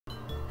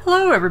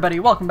Hello everybody,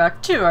 welcome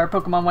back to our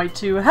Pokemon White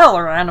 2 Hello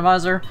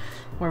Randomizer,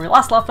 where we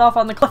last left off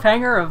on the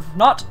cliffhanger of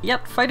not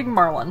yet fighting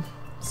Marlin.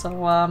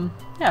 So,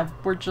 yeah,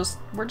 we're just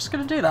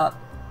gonna do that.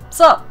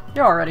 So,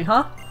 you're all ready,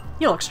 huh?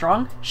 You look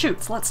strong.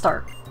 Shoots, let's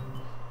start.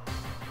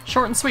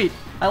 Short and sweet.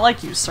 I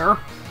like you, sir.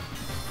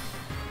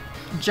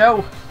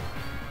 Joe.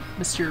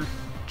 Mr.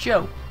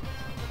 Joe.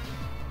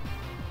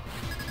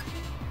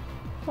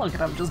 Look at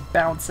him just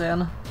bounce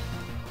in.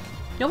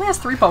 He only has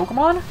 3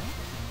 Pokemon?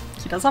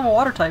 He does have a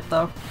water type,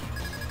 though.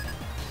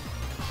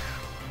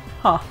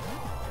 Huh.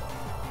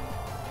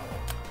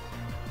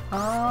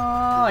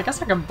 I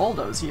guess I can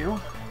bulldoze you.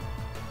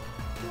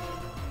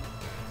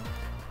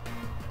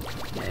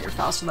 Yeah, you're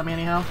faster than me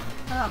anyhow.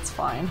 That's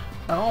fine.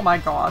 Oh my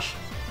gosh.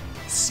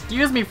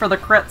 Excuse me for the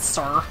crit,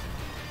 sir.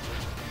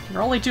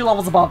 You're only 2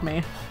 levels above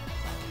me.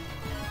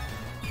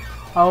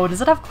 Oh,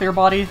 does it have clear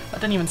body?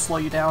 That didn't even slow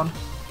you down.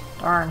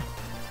 Darn.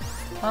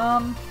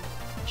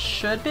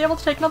 Should be able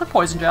to take another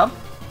poison jab.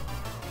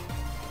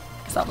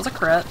 Because that was a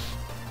crit.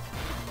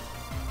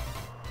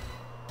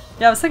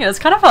 Yeah, I was thinking, it's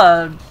kind of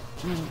a...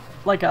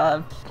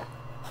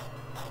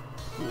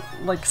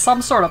 like some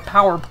sort of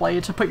power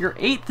play to put your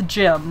 8th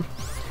gym...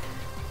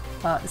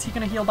 is he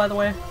gonna heal, by the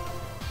way?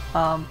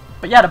 But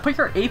yeah, to put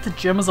your 8th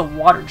gym as a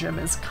water gym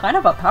is kind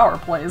of a power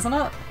play, isn't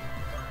it?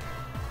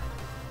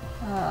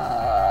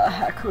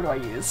 Heck, who do I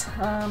use?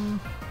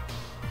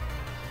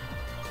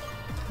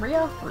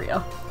 Rhea?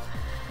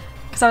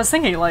 Because I was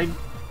thinking, like,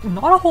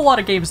 not a whole lot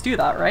of games do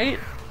that, right?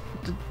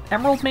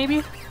 Emerald,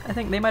 maybe? I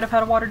think they might have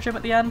had a water gym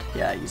at the end.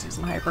 Yeah, he's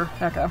using Hyper.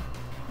 Okay.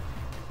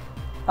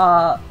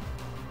 But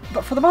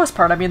for the most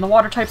part, I mean, the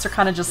water types are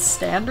kind of just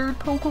standard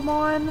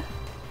Pokemon.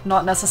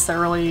 Not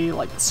necessarily,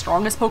 like, the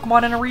strongest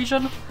Pokemon in a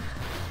region.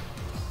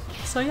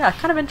 So yeah,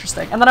 kind of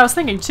interesting. And then I was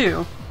thinking,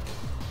 too,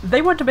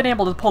 they wouldn't have been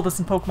able to pull this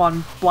in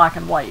Pokemon Black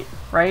and White,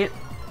 right?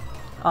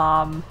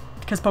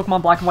 Because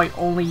Pokemon Black and White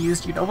only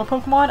used Unova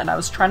Pokemon, and I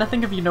was trying to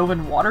think of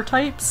Unovan water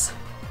types.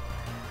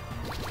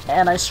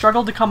 And I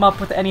struggled to come up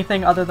with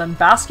anything other than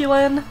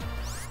Basculin,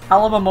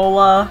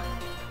 Alomomola,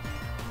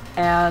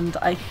 and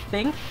I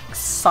think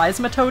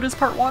Seismitoad is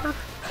part water,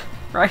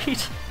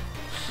 right?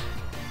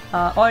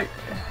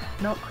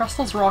 No,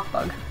 Crustal's Rock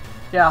Bug.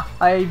 Yeah,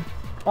 I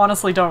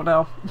honestly don't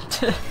know.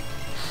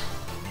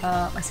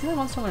 I see that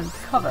wants to learn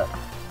Covet.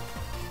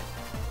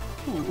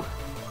 Ooh.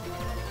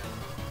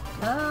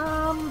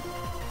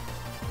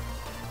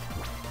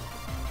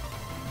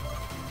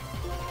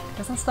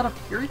 Guess instead of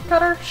Fury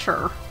Cutter?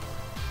 Sure.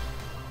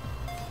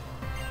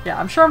 Yeah,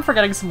 I'm sure I'm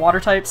forgetting some water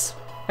types.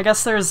 I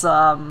guess there's,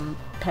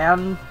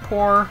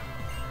 Panpour.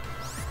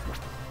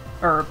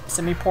 Or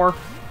Simipour.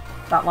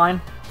 That line.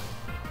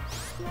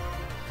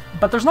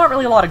 But there's not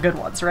really a lot of good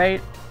ones,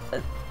 right?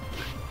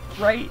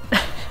 Right?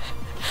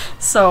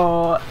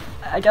 So,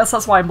 I guess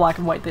that's why in Black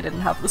and White they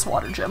didn't have this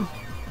water gym.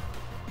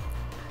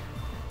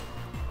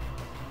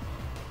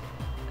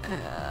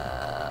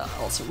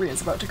 Also,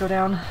 Rhea's about to go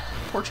down.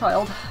 Poor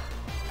child.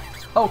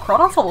 Oh,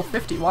 Crawdon's level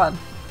 51.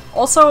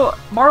 Also,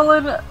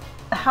 Marlin,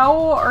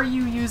 how are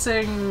you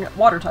using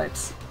water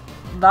types?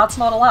 That's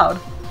not allowed.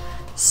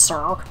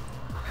 Sir.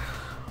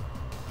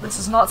 This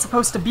is not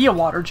supposed to be a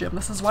water gym.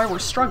 This is why we're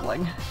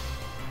struggling.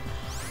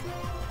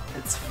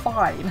 It's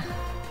fine.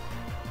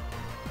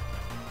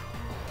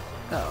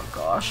 Oh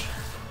gosh.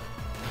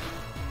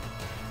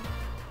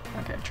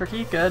 Okay,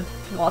 tricky, good.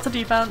 Lots of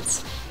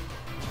defense.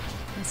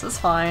 This is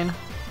fine.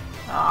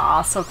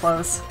 Ah, so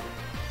close.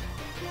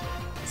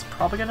 He's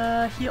probably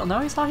gonna heal. No,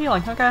 he's not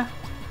healing. Okay.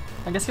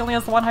 I guess he only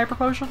has the 1 Hyper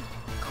Potion?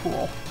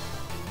 Cool.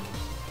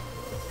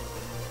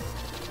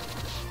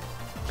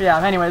 But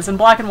yeah, anyways, in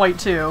Black and White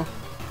too,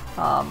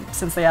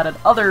 since they added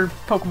other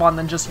Pokemon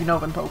than just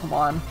Unovan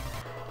Pokemon,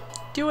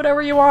 do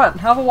whatever you want.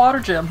 Have a water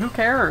gym. Who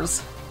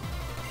cares?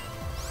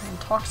 And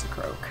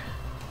Toxicroak.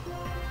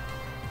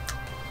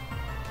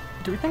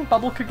 Do we think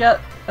Bubble could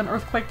get an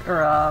Earthquake,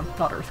 or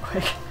not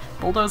Earthquake,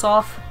 Bulldoze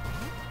off?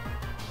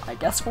 I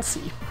guess we'll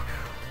see.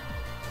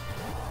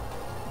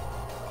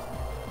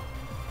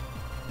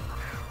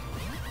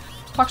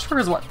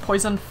 Toxicroak is what?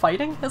 Poison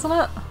fighting, isn't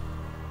it?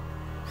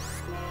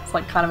 It's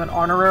like kind of an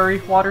honorary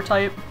water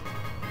type.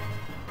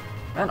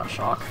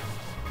 Venoshock.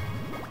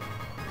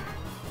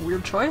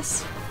 Weird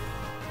choice.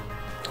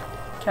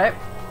 Okay.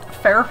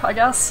 Fair, I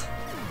guess.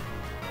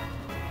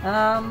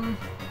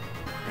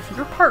 If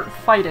you're part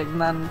fighting,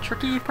 then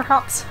tricky,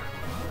 perhaps?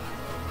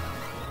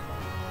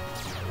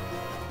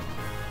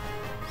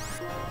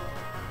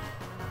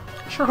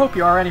 Sure hope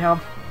you are, anyhow.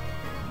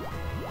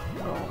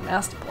 Oh,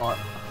 nasty plot.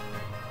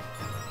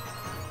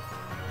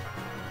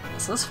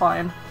 This is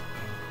fine.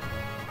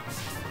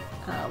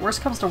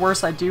 Worst comes to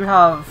worst, I do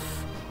have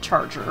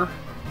Charger.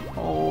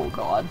 Oh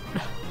god.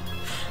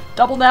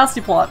 Double nasty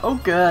plot. Oh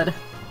good.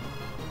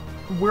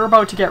 We're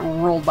about to get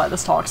rolled by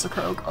this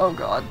Toxicroak. Oh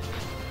god.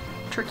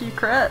 Tricky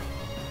crit.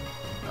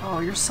 Oh,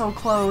 you're so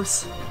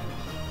close.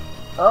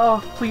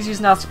 Oh, please use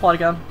nasty plot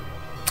again.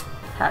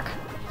 Heck.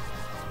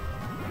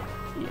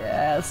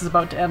 Yeah, this is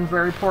about to end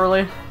very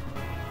poorly.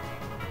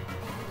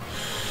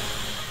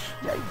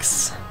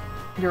 Yikes.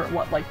 You're at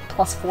what, like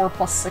 +4,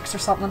 +6 or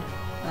something?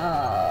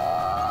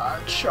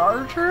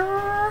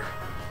 Charger?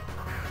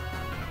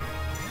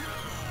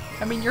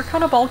 I mean, you're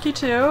kind of bulky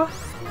too.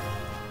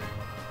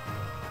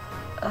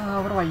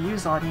 What do I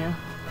use on you?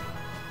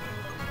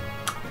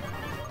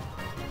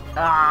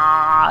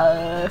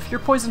 If you're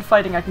poison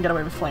fighting, I can get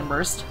away with Flame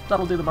Burst.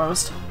 That'll do the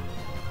most.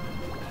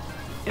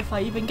 If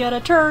I even get a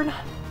turn.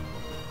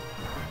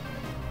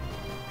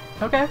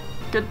 Okay,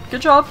 good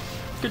job.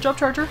 Good job,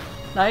 Charger.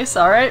 Nice,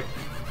 alright.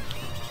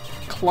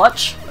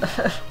 Clutch.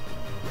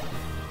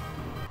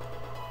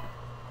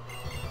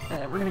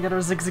 We're gonna get our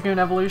Zigzagoon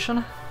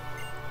evolution.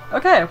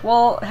 Okay,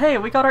 well, hey,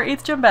 we got our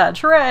 8th gym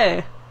badge.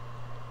 Hooray!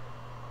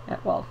 Yeah,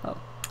 well, oh,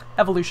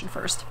 evolution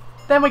first.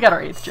 Then we got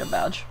our 8th gym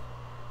badge.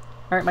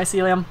 Alright,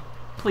 Mycelium.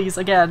 Please,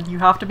 again, you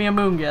have to be a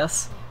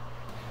Moongus.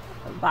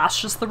 That's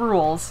just the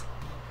rules.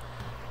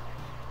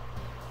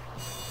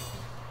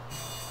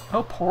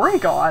 Oh,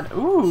 Porygon!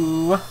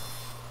 Ooh!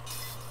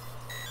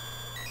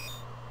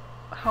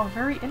 How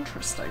very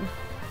interesting.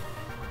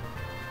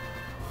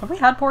 Have we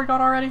had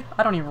Porygon already?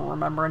 I don't even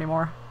remember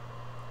anymore.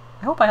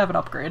 I hope I have an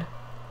upgrade.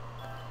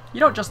 You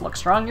don't just look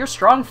strong, you're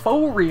strong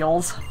for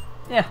reals.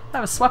 Yeah, I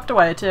was swept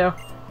away too.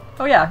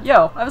 Oh yeah,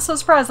 yo, I was so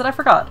surprised that I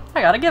forgot. I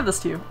gotta give this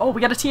to you. Oh,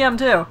 we got a TM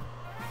too.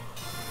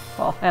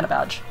 Well, and a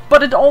badge.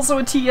 But it's also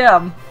a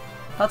TM!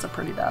 That's a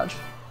pretty badge.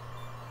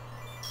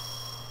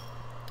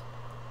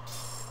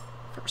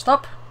 First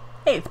up,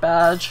 8th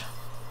badge.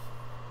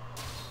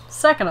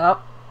 Second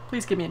up,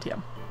 please give me a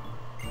TM.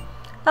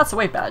 That's the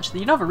weight badge,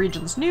 the Unova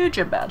region's new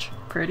gym badge.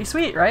 Pretty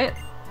sweet, right?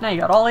 Now you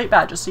got all 8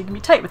 badges so you can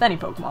be tight with any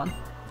Pokemon.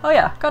 Oh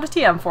yeah, got a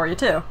TM for you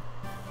too.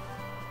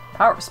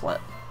 Power Split.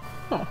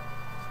 Hmm.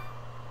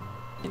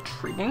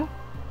 Intriguing.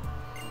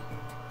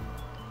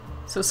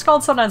 So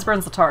Scald sometimes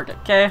burns the target,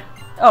 okay?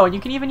 Oh, and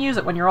you can even use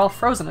it when you're all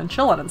frozen and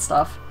chilling and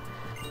stuff.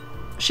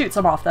 Shoot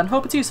some off then,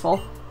 hope it's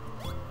useful.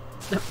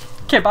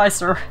 Okay, bye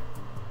sir.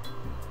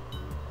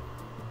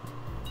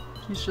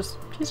 He's just,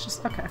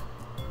 okay.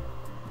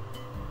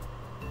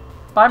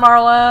 Bye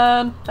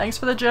Marlin! Thanks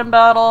for the gym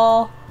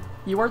battle!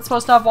 You weren't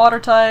supposed to have water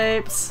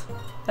types.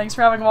 Thanks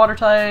for having water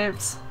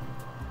types.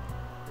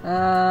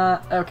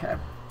 Okay.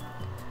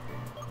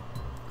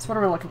 So what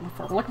are we looking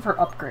for? We're looking for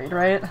upgrade,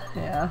 right?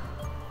 Yeah.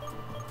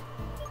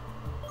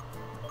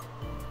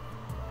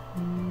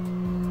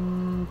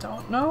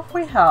 Don't know if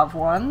we have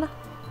one.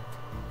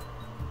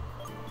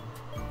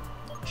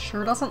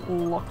 Sure doesn't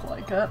look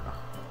like it.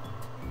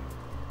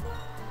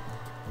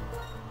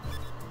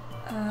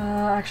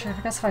 Actually,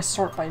 I guess if I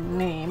sort by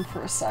name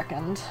for a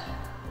second.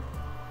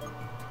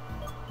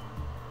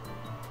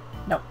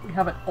 Nope, we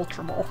have an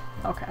Ultra Ball.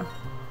 Okay.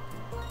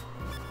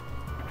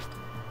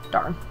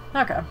 Darn.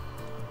 Okay.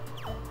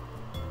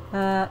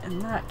 In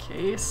that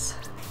case,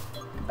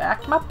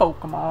 back to my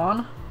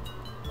Pokemon.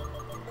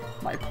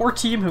 My poor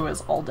team who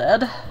is all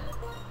dead.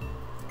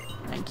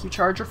 Thank you,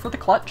 Charger, for the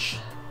clutch.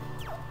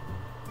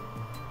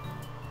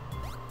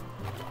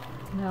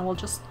 Now we'll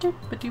just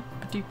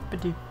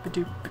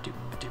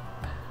doop-a-doop-a-doop-a-doop-a-doop-a-doop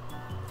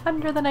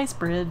under the nice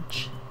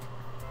bridge.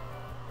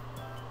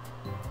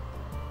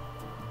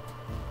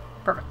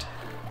 Perfect.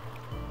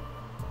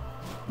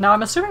 Now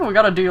I'm assuming we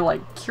gotta do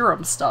like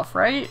Kyurem stuff,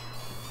 right?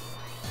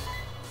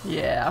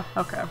 Yeah,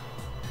 okay.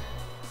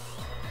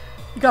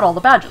 You got all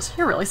the badges.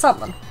 You're really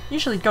something.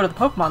 Usually go to the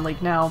Pokemon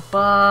League now,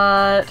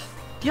 but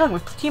dealing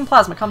with Team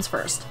Plasma comes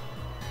first.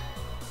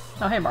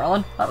 Oh hey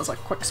Marlin, that was a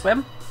quick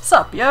swim.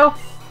 Sup, yo?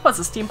 What's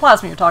this Team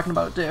Plasma you're talking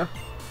about do?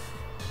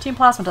 Team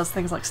Plasma does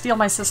things like steal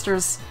my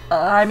sister's,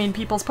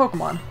 people's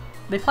Pokemon.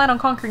 They plan on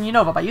conquering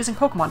Unova by using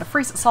Pokemon to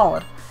freeze it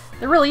solid.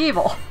 They're really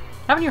evil.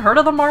 Haven't you heard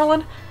of them,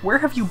 Marlin? Where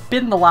have you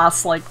been the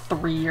last, like,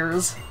 3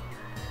 years?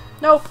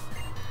 Nope.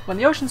 When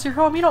the ocean's your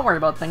home, you don't worry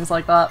about things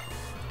like that.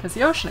 Because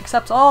the ocean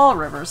accepts all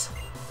rivers.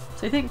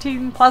 So you think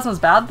Team Plasma's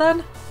bad,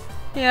 then?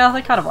 Yeah,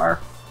 they kind of are.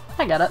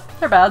 I get it.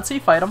 They're bad, so you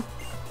fight them.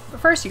 But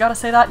first, you gotta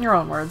say that in your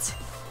own words.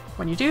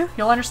 When you do,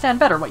 you'll understand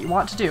better what you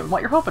want to do and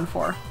what you're hoping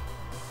for.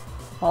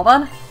 Well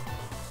then.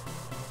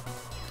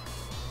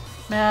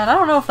 Man, I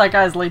don't know if that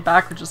guy's laid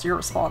back or just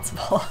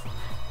irresponsible.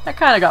 That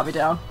kinda got me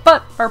down.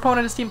 But our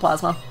opponent is Team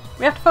Plasma.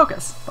 We have to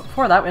focus, but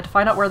before that we have to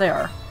find out where they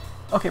are.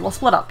 Okay, we'll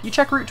split up. You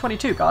check Route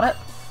 22, got it?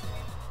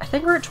 I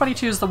think Route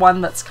 22 is the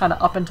one that's kind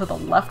of up and to the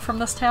left from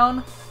this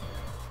town.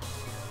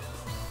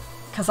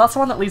 Because that's the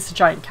one that leads to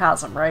Giant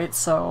Chasm, right?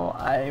 So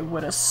I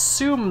would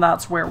assume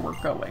that's where we're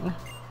going.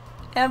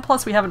 And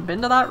plus we haven't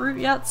been to that route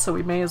yet, so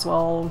we may as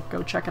well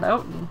go check it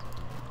out and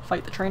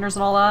fight the trainers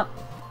and all that.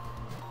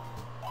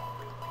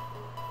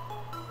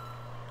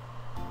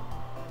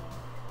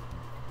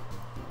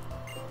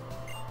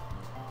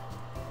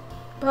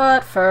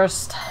 But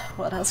first,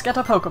 let us get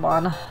a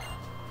Pokemon.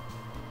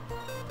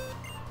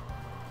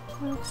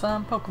 With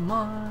some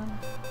Pokemon.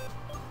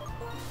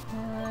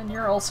 And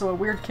you're also a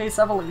weird case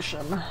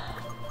evolution.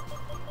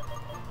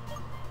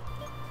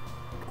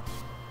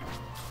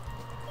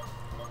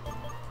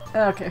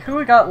 Okay, who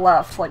we got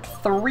left? Like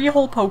 3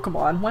 whole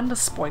Pokemon. When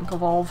does Spoink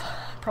evolve?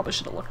 Probably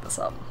should have looked this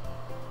up.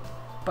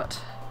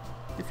 But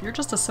if you're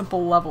just a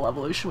simple level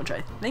evolution, which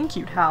I think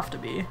you'd have to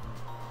be,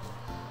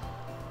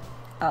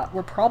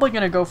 We're probably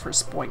gonna go for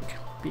Spoink,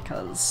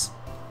 because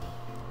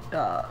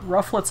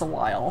Rufflet's a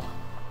while.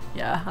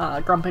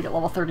 Yeah, Grumpig at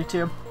level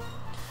 32.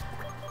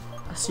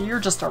 So you're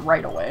just a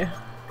right away.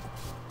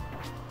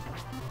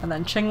 And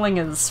then Chingling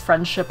is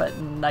Friendship at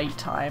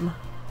nighttime.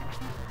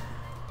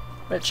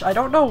 Which, I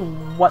don't know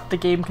what the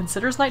game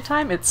considers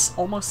nighttime. It's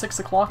almost 6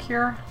 o'clock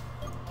here.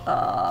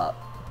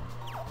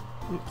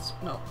 Oops,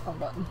 no, wrong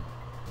button.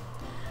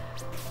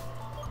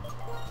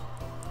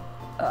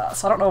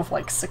 So I don't know if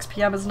like 6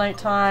 PM is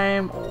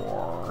nighttime,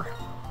 or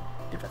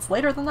if it's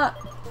later than that.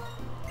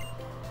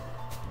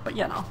 But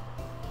you know.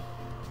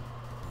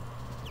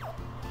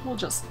 We'll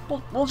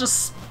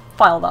just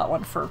file that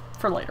one for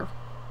later.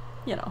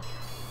 You know.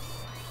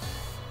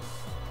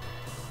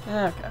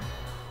 Okay.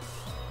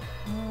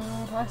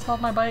 Do I still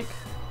have my bike?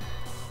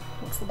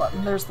 What's the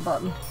button? There's the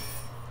button.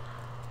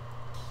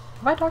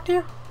 Have I talked to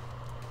you?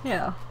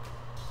 Yeah.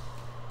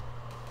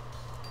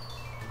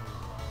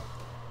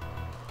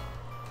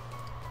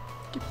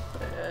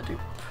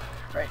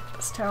 Right,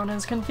 this town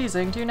is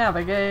confusing to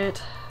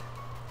navigate.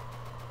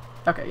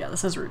 Okay, yeah,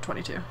 this is Route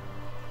 22.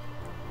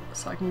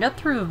 So I can get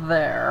through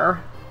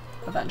there,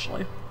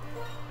 eventually.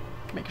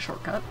 Can make a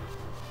shortcut.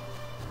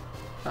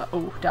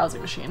 Oh,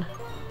 dowsing machine.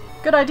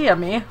 Good idea,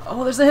 me.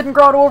 Oh, there's a hidden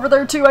grotto over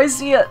there too, I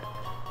see it!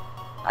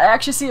 I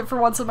actually see it for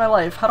once in my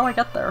life. How do I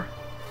get there?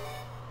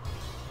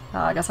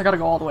 I guess I gotta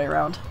go all the way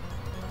around.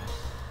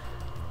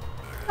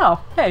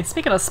 Oh, hey,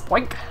 speaking of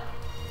Spoink,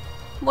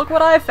 look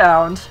what I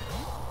found!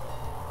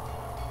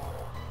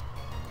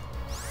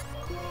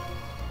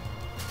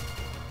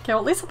 Okay,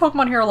 well at least the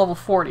Pokemon here are level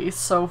 40,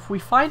 so if we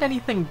find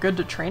anything good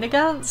to train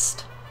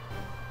against,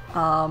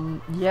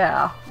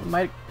 yeah, we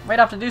might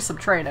have to do some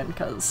training,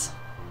 because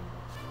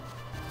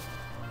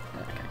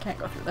I can't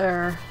go through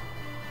there.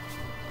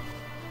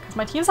 Because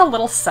my team's a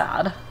little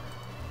sad.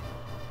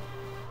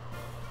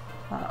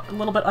 A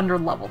little bit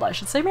under-leveled, I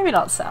should say. Maybe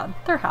not sad.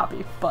 They're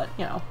happy, but,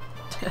 you know,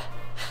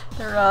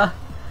 they're a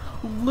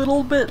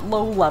little bit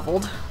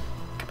low-leveled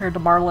compared to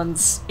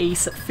Marlin's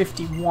ace at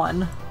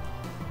 51.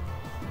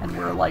 And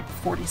we're like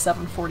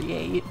 47,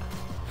 48.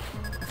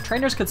 If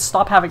trainers could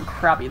stop having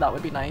Krabby, that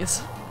would be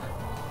nice.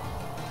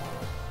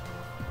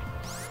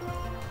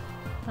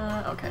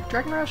 Okay,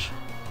 Dragon Rush.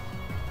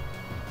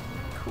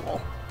 Cool.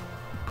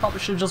 Probably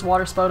should have just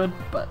water spouted,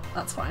 but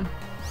that's fine.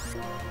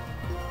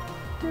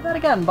 Do that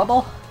again,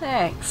 Bubble.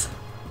 Thanks.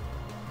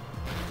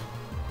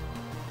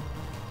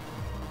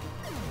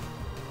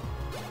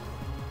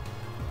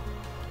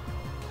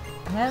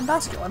 And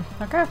Basculin.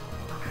 Okay.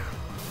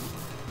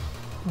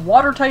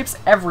 Water types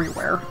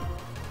everywhere.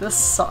 This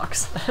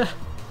sucks.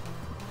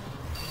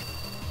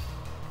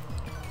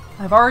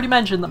 I've already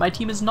mentioned that my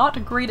team is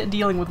not great at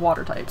dealing with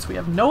water types. We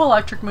have no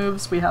electric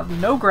moves, we have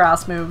no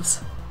grass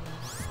moves.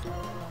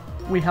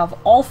 We have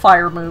all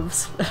fire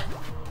moves.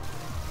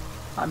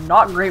 I'm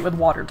not great with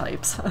water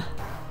types.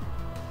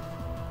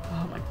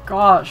 Oh my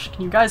gosh,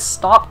 can you guys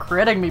stop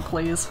critting me,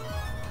 please?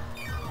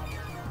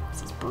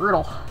 This is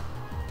brutal.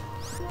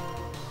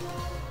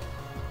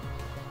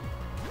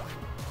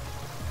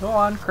 Go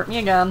on, crit me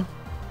again.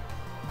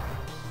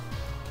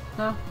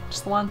 No?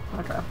 Just the one?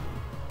 Okay.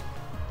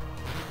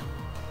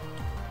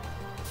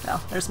 No,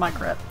 there's my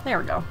crit. There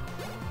we go.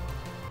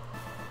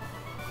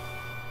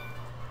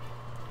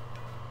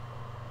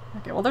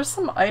 Okay, well there's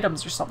some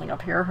items or something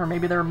up here, or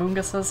maybe they're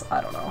Munguses,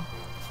 I don't know.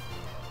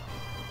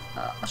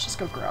 Let's just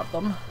go grab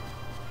them.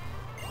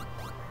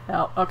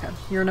 Oh, okay.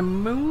 You're an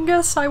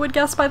Amoonguss, I would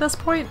guess, by this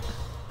point?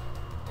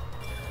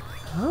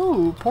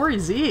 Oh, poor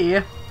Z.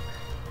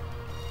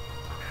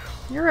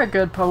 You're a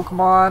good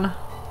Pokemon.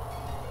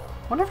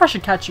 Wonder if I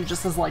should catch you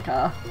just as like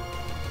a...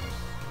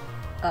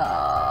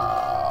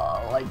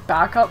 like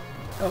backup.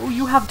 Oh,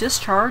 you have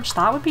Discharge.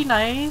 That would be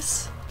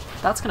nice.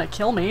 That's gonna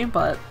kill me,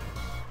 but...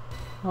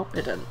 Nope,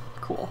 it didn't.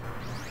 Cool.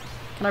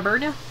 Can I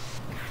burn you?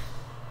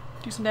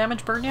 Do some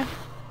damage, burn you?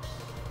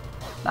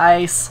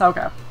 Nice,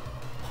 okay.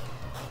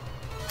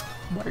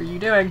 What are you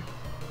doing?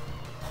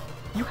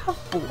 You have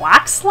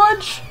Black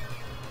Sludge?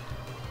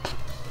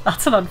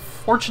 That's an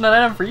unfortunate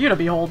item for you to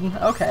be holding.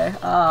 Okay,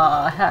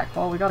 heck,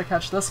 well we gotta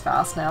catch this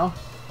fast now.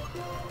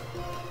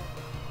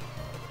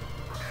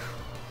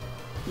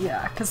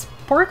 Yeah, because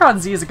Porygon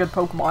Z is a good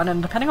Pokemon,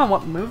 and depending on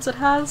what moves it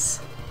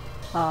has,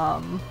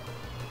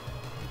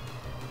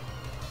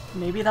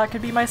 maybe that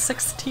could be my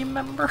 6th team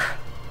member?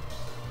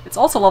 It's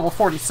also level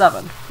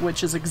 47,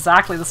 which is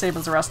exactly the same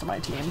as the rest of my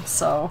team,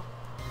 so...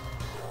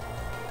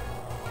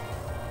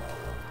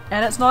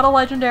 And it's not a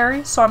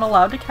legendary, so I'm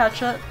allowed to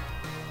catch it.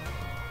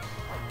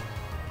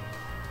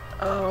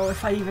 Oh,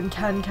 if I even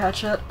can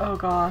catch it. Oh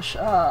gosh.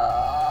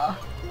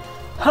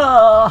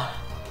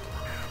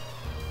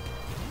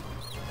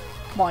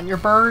 Come on, you're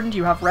burned,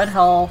 you have red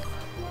health.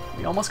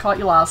 We almost caught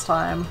you last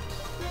time.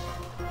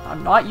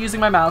 I'm not using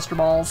my Master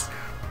Balls.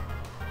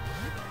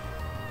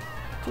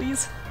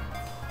 Please?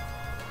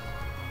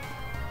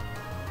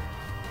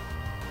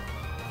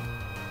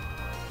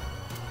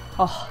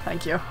 Oh,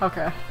 thank you.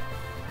 Okay.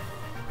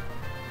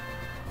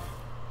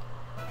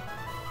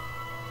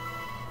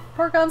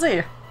 Porygon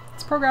Z.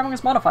 This programming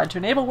was modified to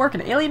enable work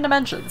in alien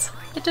dimensions.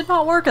 It did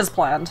not work as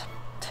planned.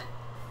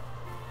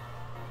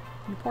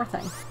 You poor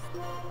thing.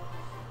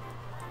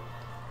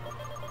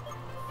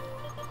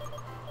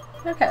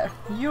 Okay,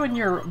 you and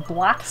your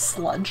black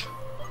sludge.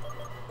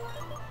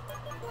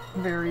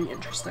 Very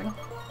interesting.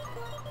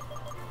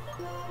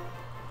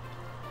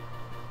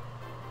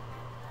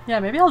 Yeah,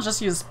 maybe I'll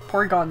just use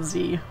Porygon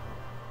Z,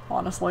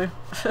 honestly.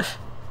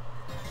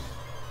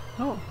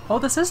 Oh,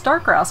 this is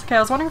dark grass. Okay,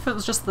 I was wondering if it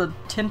was just the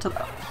tint of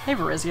the— Hey,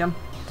 Virizion.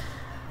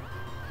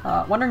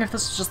 Wondering if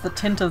this was just the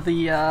tint of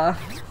the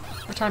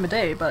time of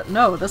day, but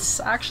no,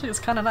 this actually is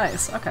kind of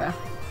nice. Okay.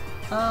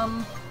 I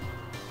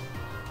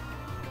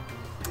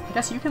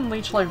guess you can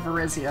Leech Life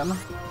Virizion.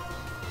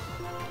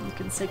 You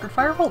can Sacred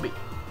Fire Volbeat.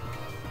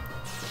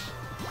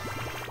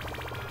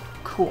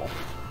 Cool.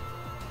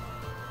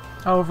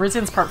 Oh,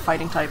 Virizion's part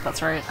fighting type,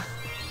 that's right.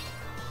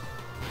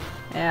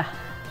 Yeah.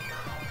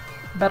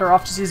 Better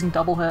off just using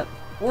Double Hit.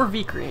 Or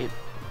V-Create.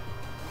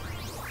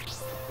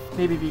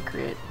 Maybe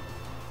V-Create.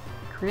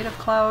 Creative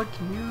Cloud,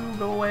 can you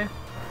go away?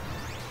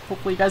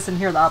 Hopefully you guys didn't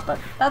hear that, but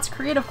that's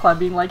Creative Cloud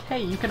being like, hey,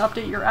 you can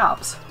update your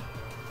apps.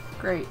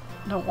 Great.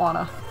 Don't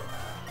wanna.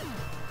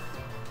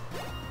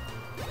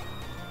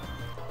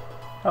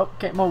 Oh,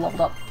 okay, Mo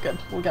leveled up. Good.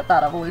 We'll get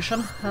that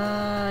evolution.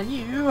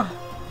 You...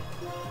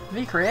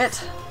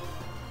 V-Create.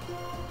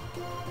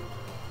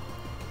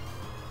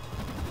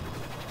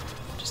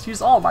 Just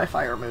use all my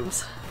fire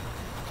moves.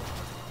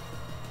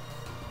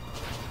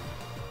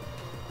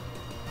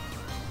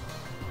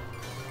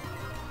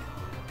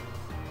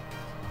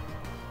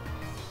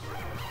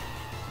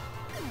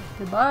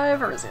 Goodbye,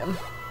 Virizion.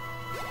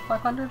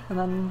 500, and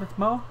then with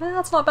Mo,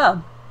 that's not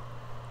bad.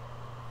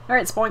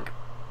 Alright, Spoink.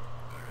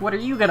 What are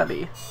you gonna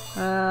be?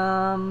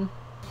 I'm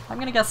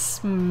gonna guess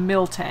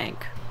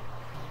Miltank.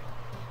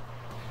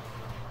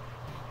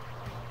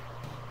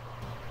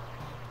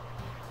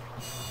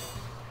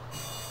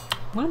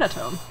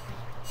 Lunatone.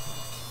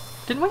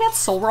 Didn't we get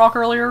Soul Rock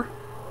earlier?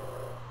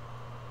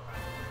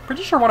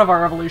 Pretty sure one of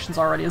our evolutions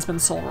already has been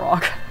Soul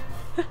Rock.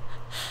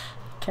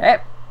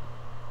 Okay.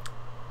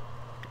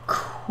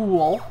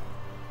 Cool.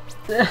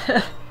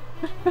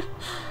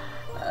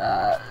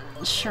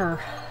 Sure.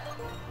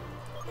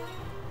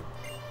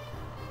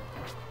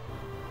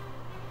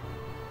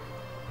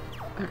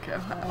 Okay,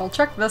 I'll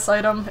check this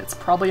item. It's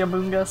probably a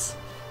Moongus.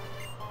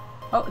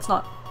 Oh, it's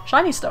not.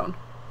 Shiny Stone.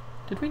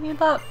 Did we need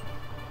that?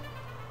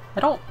 I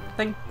don't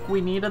think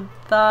we needed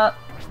that,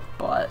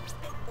 but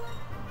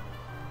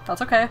that's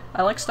okay.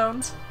 I like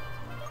stones.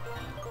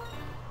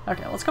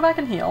 Okay, let's go back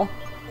and heal.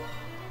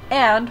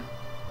 And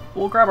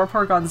we'll grab our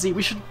Porygon Z.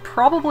 We should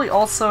probably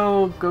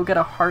also go get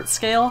a heart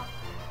scale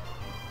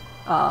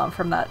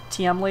from that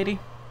TM lady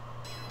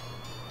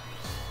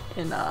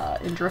in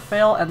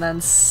Driftveil, and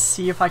then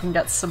see if I can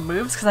get some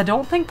moves, because I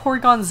don't think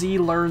Porygon Z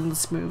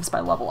learns moves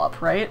by level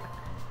up, right?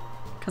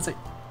 Because it...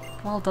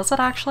 well, does it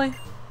actually?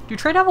 Do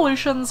trade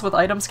evolutions with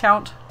items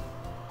count?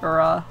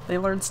 Or, they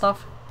learn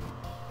stuff?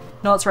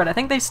 No, that's right, I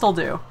think they still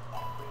do.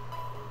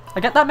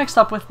 I get that mixed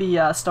up with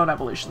the stone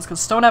evolutions,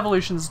 because stone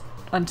evolutions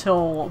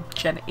until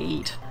Gen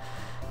 8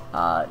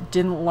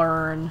 didn't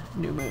learn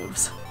new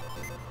moves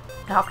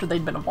after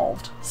they'd been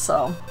evolved,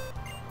 so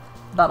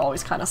that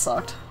always kind of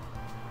sucked.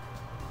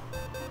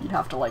 You'd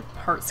have to, like,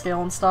 heart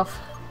scale and stuff.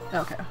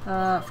 Okay,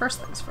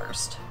 first things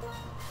first.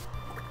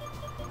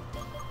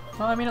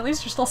 Well, I mean, at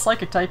least you're still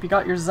Psychic type, you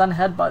got your Zen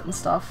Headbutt and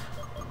stuff.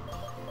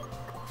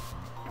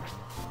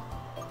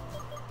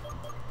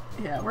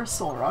 Yeah, where's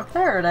Soul Rock?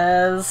 There it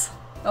is!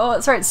 Oh,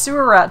 that's right,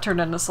 Sewer Rat turned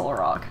into Soul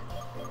Rock.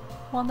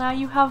 Well, now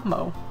you have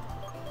Mo.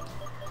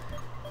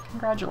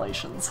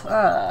 Congratulations.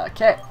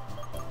 Okay,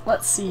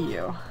 let's see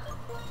you.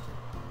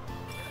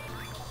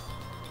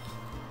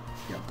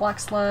 You have Black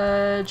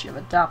Sledge, you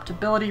have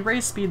Adaptability,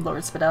 Raise Speed,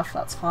 Lower Speed F,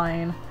 that's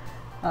fine.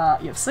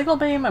 You have Signal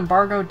Beam,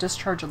 Embargo,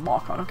 Discharge, and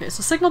Lock On. Okay,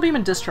 so Signal Beam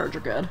and Discharge are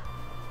good.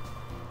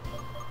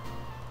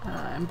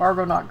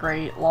 Embargo not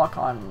great, Lock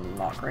On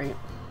not great.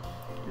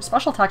 Your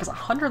special attack is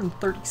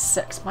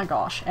 136, my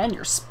gosh, and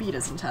your speed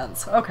is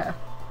intense. Okay.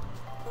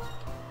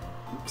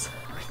 Oops.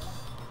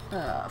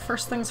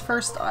 First things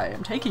first, I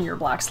am taking your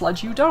Black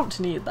Sledge. You don't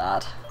need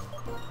that.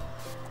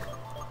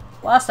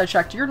 Last I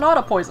checked, you're not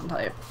a poison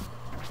type.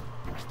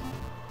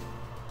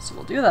 So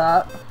we'll do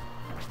that.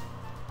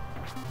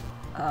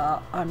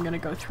 I'm gonna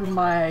go through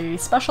my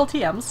special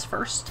TMs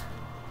first.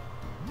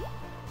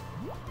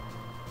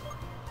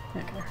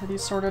 Okay, are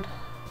these sorted?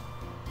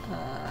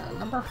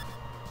 Number?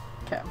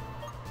 Okay.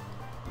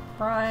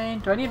 Brine.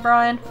 Do I need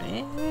Brine?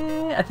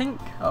 I think...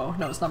 oh,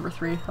 no, it's number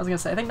 3. I was gonna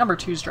say, I think number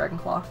 2 is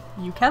Dragonclaw.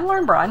 You can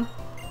learn Brine.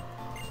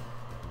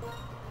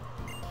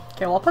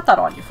 Okay, well, I'll put that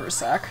on you for a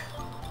sec.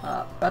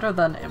 Better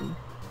than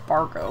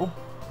Embargo.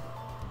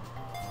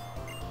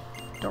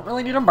 Don't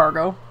really need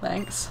Embargo,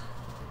 thanks.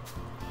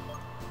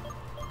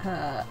 We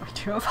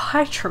do have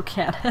Hydro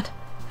Cannon.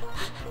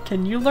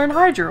 Can you learn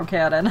Hydro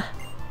Cannon?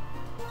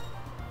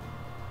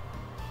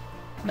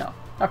 No.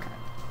 Okay.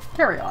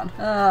 Carry on.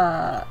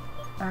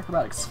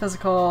 Acrobatics,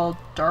 Physical,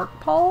 Dark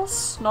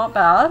Pulse? Not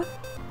bad.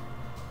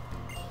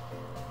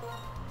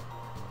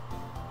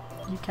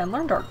 You can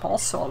learn Dark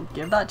Pulse, so I'll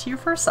give that to you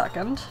for a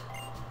second.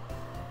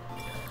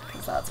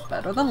 Because that's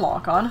better than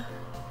Lock On.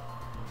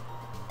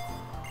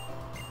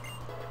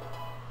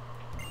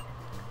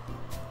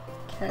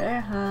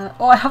 Okay,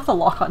 oh, I have the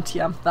Lock On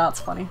TM. That's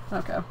funny.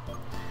 Okay.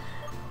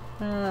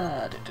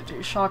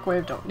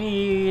 Shockwave, don't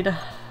need.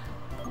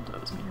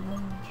 Bulldoze, medium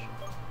range.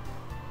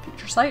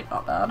 Future Sight,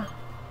 not bad.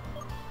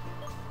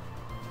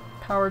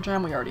 Power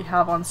Gem, we already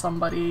have on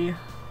somebody.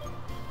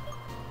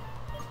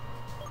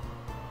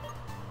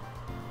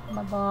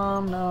 My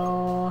Bomb,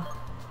 no.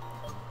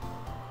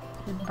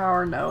 Hidden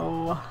Power,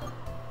 no.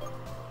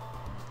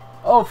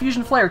 Oh,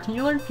 Fusion Flare. Can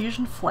you learn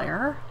Fusion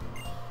Flare?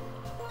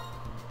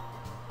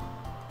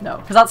 No,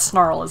 because that's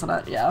Snarl, isn't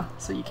it? Yeah,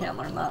 so you can't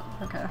learn that.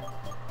 Okay.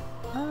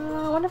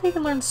 I wonder if you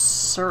can learn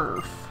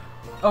Surf.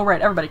 Oh,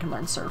 right, everybody can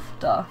learn Surf.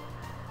 Duh.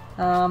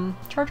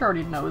 Charger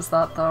already knows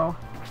that, though.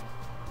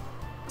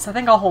 So I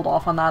think I'll hold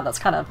off on that. That's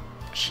kind of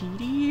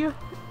cheaty,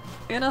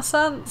 in a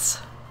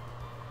sense.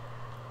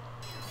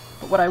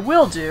 But what I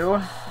will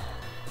do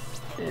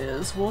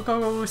is we'll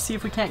go see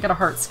if we can't get a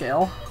Heart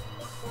Scale.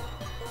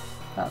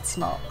 That's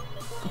not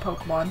the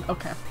Pokemon.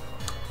 Okay.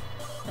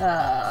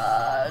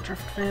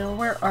 Driftveil,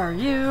 where are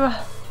you?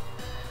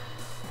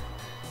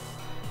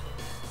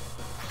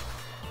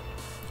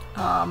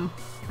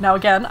 Now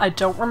again, I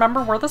don't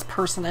remember where this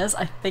person is.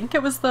 I think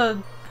it was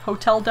the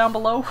hotel down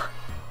below,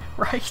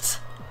 right?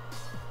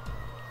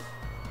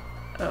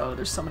 Oh,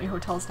 there's so many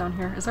hotels down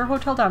here. Is there a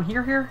hotel down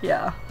here?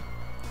 Yeah.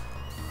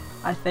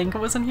 I think it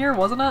was in here,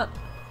 wasn't it?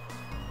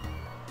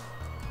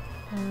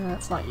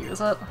 That's not you,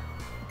 is it?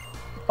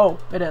 Oh,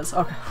 it is.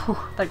 Okay. Whew,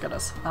 thank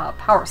goodness.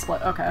 Power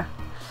Split, okay.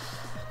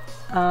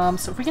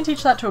 So if we can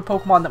teach that to a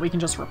Pokemon that we can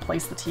just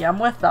replace the TM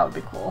with, that would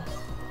be cool.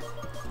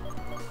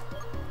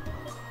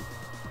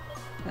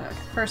 Okay,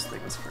 first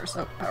things first.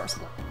 Oh, Power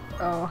Split.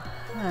 Oh.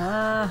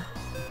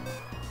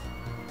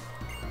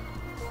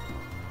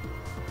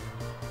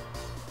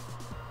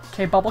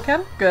 Okay,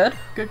 Bubblekin. Good.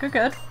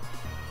 Good.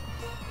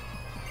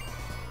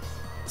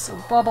 So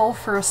Bubble,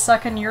 for a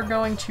second you're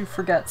going to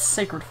forget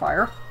Sacred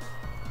Fire.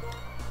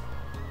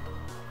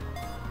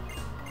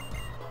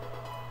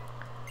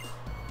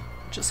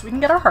 Just so we can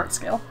get our Heart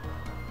Scale.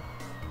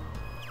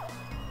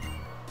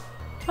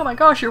 Oh my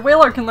gosh, your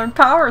Whaler can learn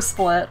Power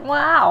Split!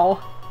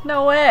 Wow!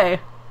 No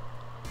way!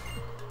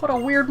 What a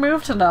weird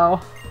move to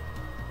know.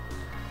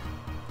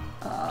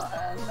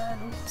 And then,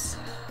 oops.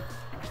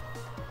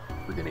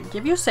 We're gonna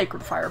give you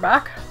Sacred Fire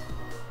back.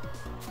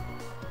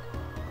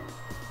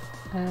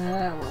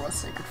 Where was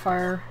Sacred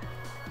Fire?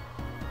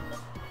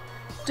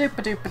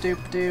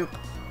 Doop-a-doop-a-doop-a-doop.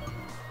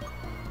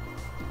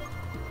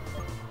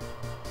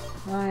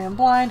 I am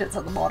blind. It's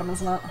at the bottom,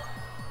 isn't it?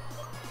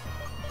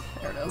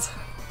 There it is.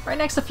 Right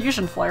next to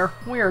Fusion Flare.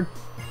 Weird.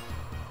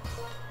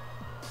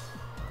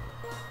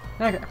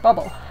 Okay,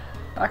 Bubble.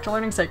 Back to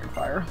learning Sacred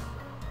Fire.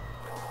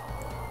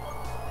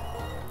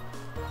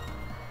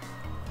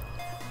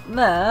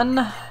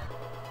 Then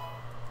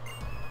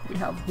we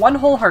have one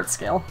whole Heart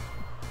Scale.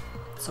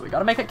 So we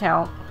gotta make it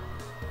count.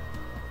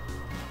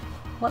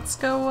 Let's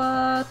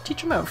go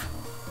teach a move.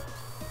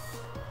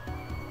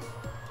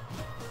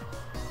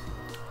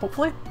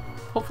 Hopefully.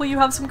 Hopefully you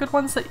have some good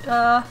ones that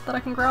that I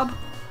can grab.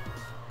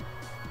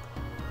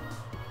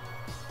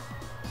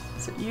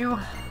 Is it you?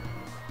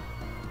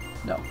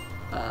 No.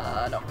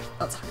 No.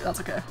 That's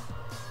okay.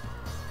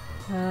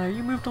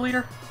 You move to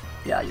leader?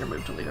 Yeah, you're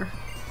moved to leader.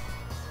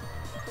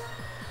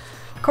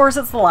 Of course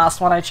it's the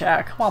last one I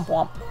check. Womp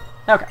womp.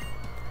 Okay.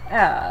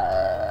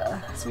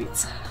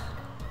 Sweets.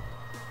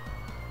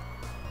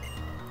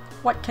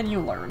 What can you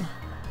learn?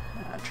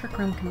 Trick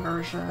Room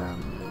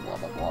Conversion, blah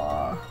blah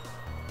blah.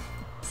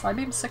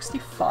 Psybeam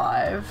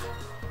 65.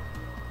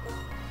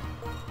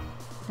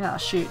 Yeah,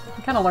 shoot.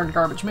 You kinda learned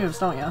garbage moves,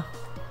 don't you?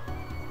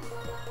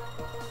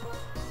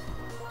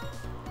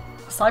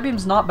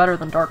 Psybeam's not better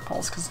than Dark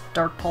Pulse, because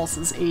Dark Pulse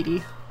is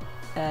 80.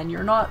 And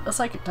you're not a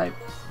Psychic type.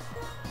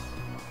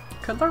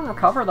 Could learn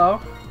Recover,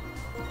 though.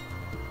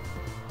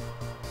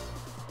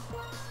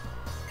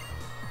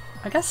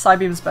 I guess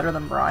Psybeam's better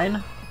than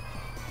Brine.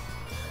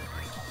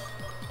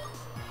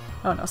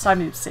 Oh no,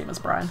 Psybeam's same as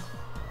Brine.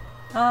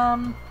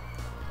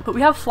 But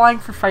we have Flying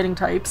for fighting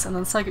types, and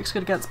then Psychic's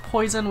good against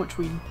Poison, which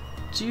we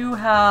do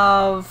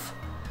have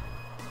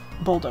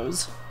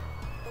Bulldoze.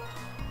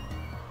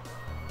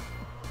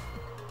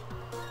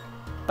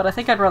 But I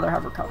think I'd rather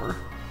have Recover.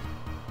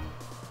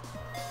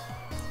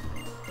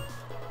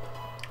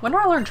 When do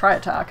I learn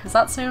Tri-Attack? Is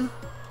that soon?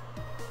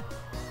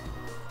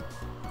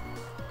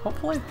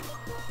 Hopefully.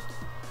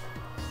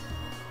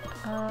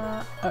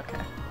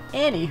 Okay.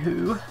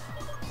 Anywho.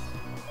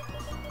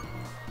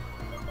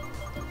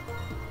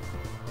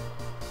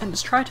 And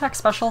is Tri-Attack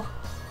special?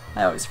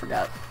 I always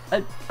forget.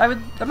 I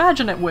would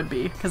imagine it would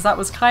be, because that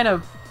was kind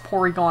of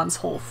Porygon's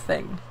whole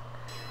thing.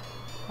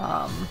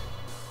 I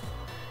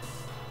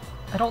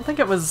don't think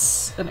it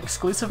was an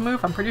exclusive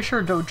move. I'm pretty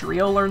sure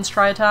Dodrio learns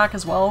Tri-Attack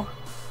as well.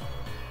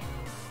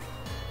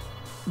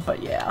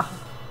 But yeah.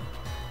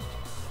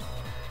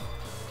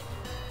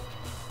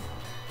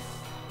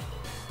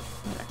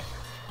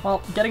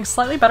 Well, getting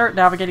slightly better at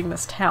navigating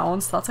this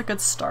town, so that's a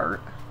good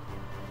start.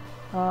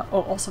 Oh,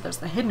 also there's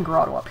the hidden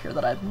grotto up here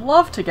that I'd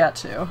love to get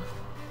to.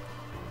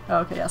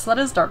 Okay, yeah, so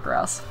that is dark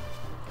grass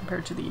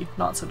compared to the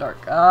not so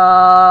dark.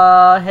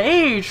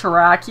 Hey,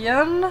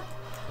 Terrakion!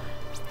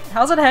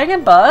 How's it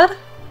hanging, bud?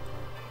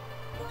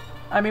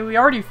 I mean, we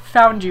already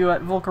found you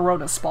at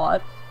Volcarona's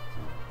spot,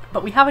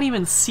 but we haven't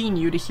even seen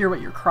you to hear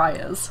what your cry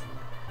is.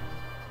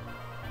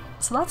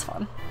 So that's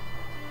fun.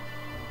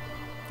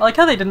 I like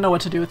how they didn't know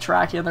what to do with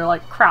Terrakion. They're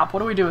like, crap,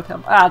 what do we do with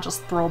him? Ah,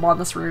 just throw him on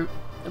this route.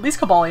 At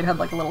least Cobalion had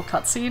like a little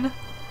cutscene.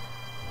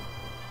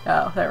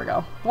 Oh, there we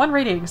go. One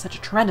radiating such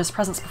a tremendous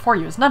presence before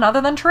you is none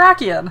other than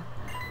Terrakion!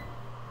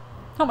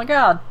 Oh my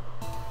god.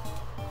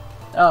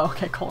 Oh,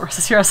 okay, Colress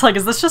is here. I was like,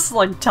 is this just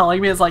like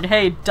telling me? It's like,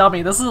 hey,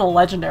 dummy, this is a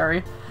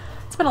legendary.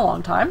 It's been a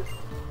long time.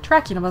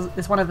 Terrakion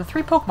is one of the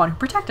 3 Pokemon who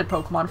protected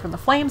Pokemon from the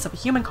flames of a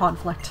human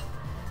conflict.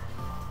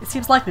 It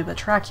seems likely that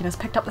Terrakion has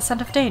picked up the scent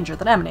of danger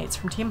that emanates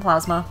from Team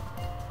Plasma.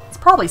 It's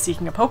probably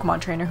seeking a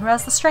Pokemon trainer who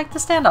has the strength to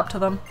stand up to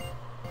them.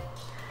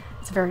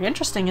 It's very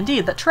interesting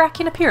indeed that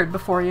Terrakion appeared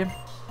before you.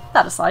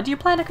 That aside, do you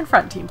plan to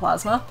confront Team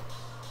Plasma?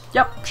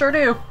 Yep, sure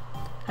do.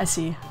 I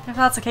see. If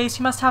that's the case,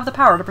 you must have the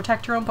power to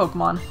protect your own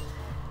Pokemon.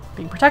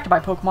 Being protected by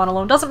Pokemon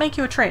alone doesn't make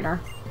you a trainer.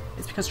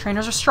 It's because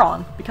trainers are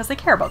strong, because they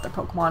care about their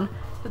Pokemon,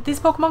 that these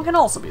Pokemon can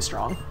also be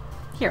strong.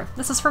 Here,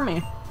 this is for me.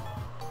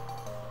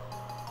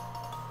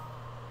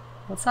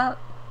 What's that?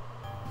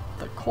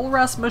 The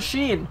Colress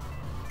machine!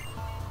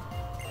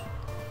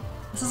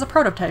 This is a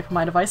prototype of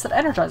my device that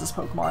energizes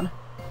Pokemon.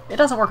 It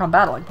doesn't work on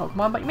battling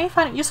Pokemon, but you may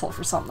find it useful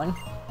for something.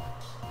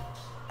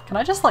 Can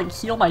I just, like,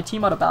 heal my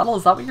team out of battle?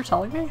 Is that what you're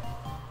telling me?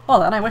 Well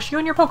then, I wish you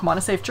and your Pokemon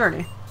a safe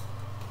journey.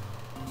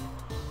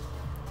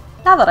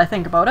 Now that I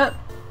think about it,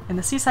 in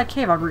the seaside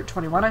cave on Route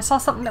 21, I saw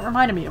something that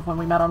reminded me of when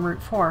we met on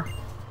Route 4.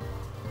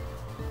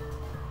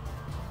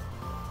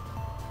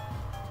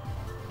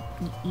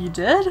 You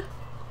did?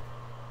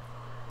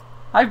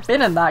 I've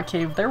been in that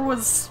cave. There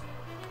was...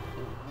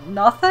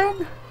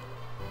 nothing?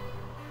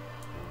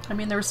 I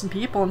mean, there were some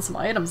people and some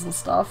items and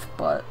stuff,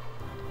 but...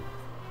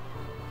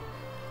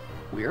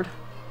 weird.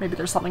 Maybe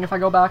there's something if I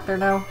go back there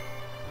now.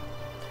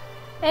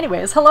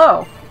 Anyways,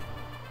 hello!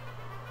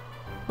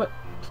 What?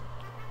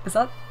 Is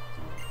that...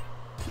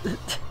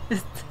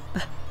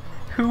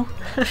 who?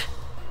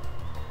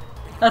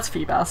 That's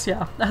Feebas,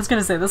 yeah. I was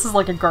gonna say, this is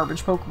like a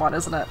garbage Pokemon,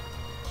 isn't it?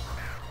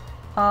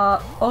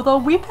 Although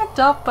we picked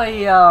up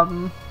a,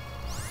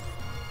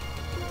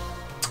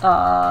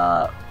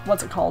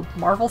 what's it called?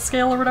 Marvel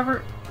Scale or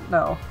whatever?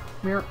 No.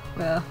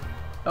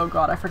 Oh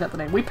god, I forget the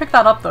name. We picked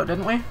that up though,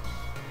 didn't we?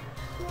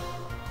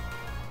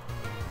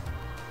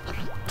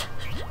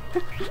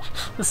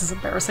 This is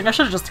embarrassing. I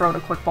should have just thrown a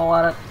quick ball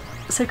at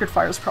it. Sacred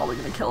Fire's probably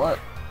gonna kill it.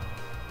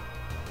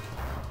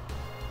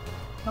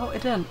 Oh,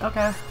 it didn't.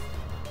 Okay.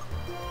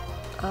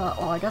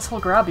 Well, I guess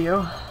we'll grab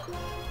you.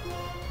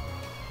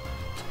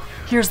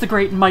 Here's the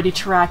great and mighty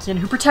Terrakion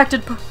who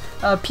protected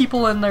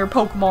people and their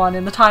Pokemon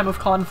in the time of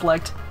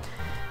conflict.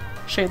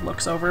 Shade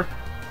looks over.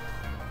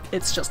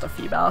 It's just a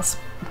Feebas.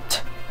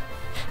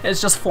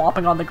 It's just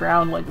flopping on the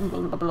ground like...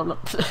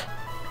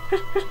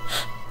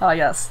 Ah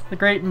yes, the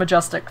great and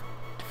majestic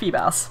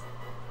Feebas.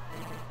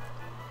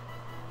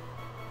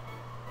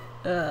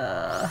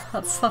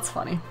 That's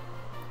funny.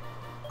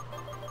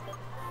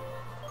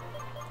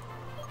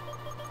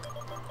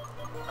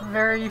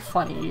 Very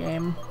funny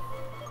game.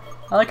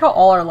 I like how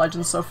all our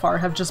legends so far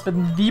have just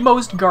been the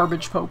most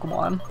garbage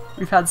Pokemon.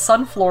 We've had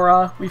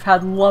Sunflora, we've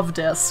had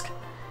Love-Disc,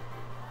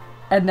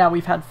 and now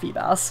we've had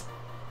Feebas.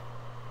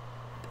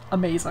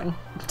 Amazing.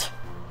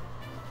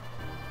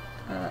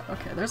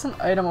 Okay, there's an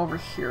item over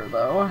here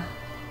though.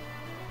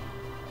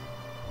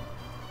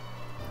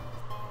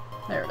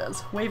 There it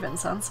is. Wave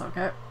Incense,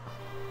 okay.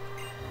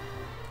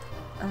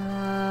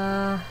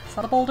 Is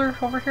that a boulder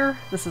over here?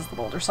 This is the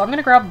boulder, so I'm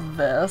gonna grab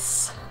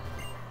this.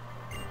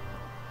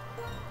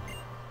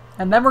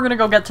 And then we're gonna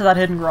go get to that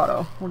hidden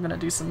grotto. We're gonna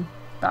do some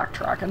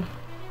backtracking.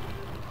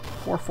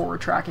 Or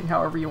forward tracking,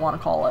 however you want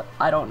to call it.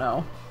 I don't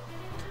know.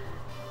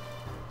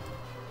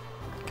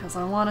 Because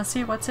I want to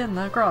see what's in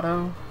the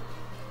grotto.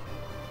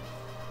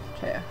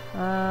 Okay,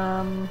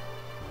 man,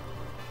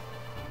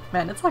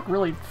 it's like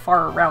really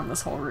far around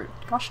this whole route.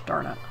 Gosh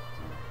darn it.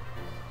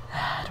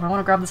 Do I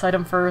want to grab this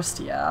item first?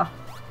 Yeah.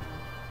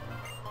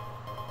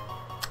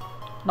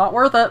 Not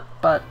worth it,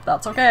 but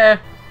that's okay.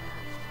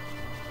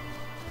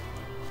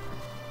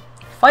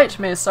 Fight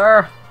me,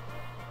 sir!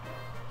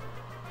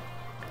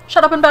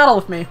 Shut up and battle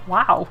with me!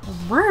 Wow,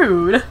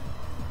 rude!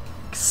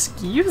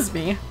 Excuse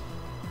me?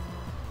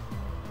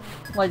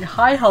 Like,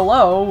 hi,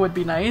 hello would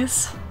be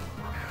nice.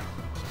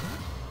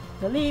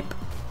 The leap!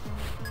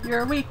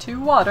 You're weak to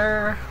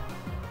water!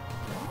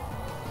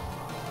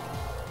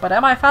 But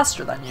am I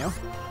faster than you?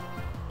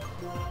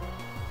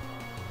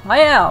 I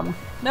am!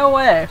 No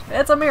way!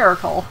 It's a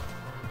miracle!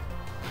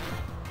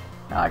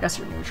 Oh, I guess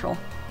you're neutral.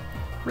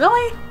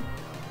 Really?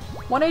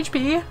 1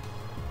 HP?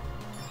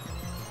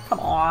 Come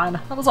on,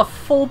 that was a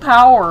full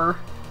power!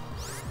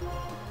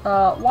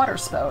 Water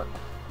Spout.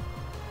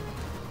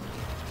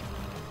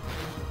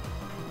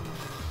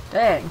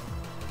 Dang.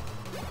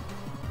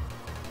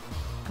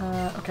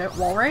 Okay,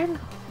 Wall Rain.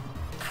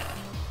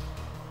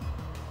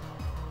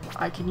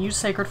 I can use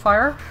Sacred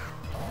Fire.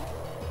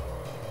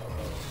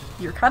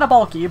 You're kind of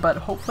bulky, but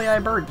hopefully I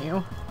burn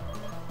you.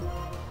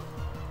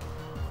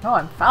 Oh,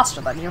 I'm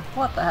faster than you.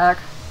 What the heck?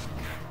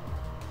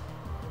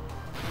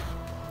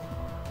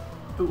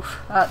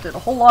 Oof, that did a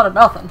whole lot of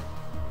nothing.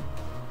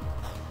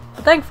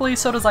 But thankfully,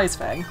 so does Ice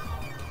Fang.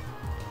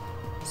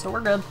 So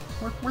we're good.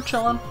 We're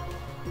chilling.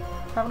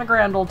 Having a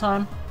grand old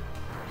time.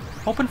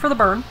 Hoping for the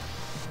burn.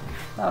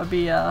 That would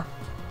be,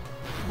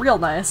 real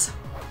nice.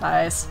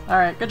 Nice.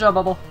 Alright, good job,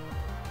 Bubble.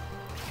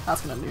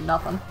 That's gonna do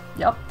nothing.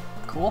 Yep.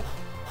 Cool.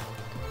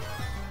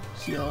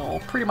 Heal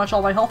pretty much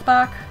all my health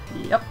back.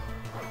 Yep.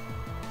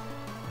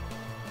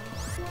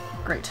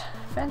 Great.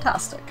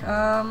 Fantastic.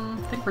 I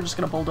think we're just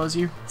gonna bulldoze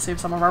you. Save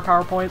some of our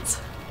power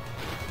points.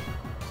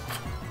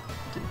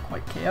 Didn't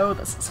quite KO.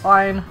 This is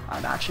fine.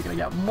 I'm actually gonna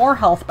get more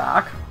health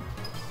back.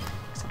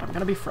 Except I'm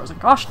gonna be frozen.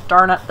 Gosh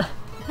darn it.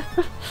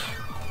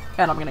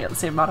 And I'm gonna get the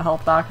same amount of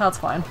health back. That's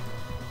fine.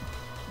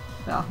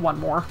 Yeah, one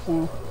more.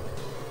 Ooh.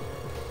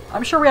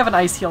 I'm sure we have an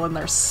ice heal in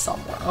there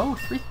somewhere. Oh,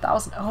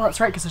 3,000. Oh, that's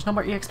right, because there's no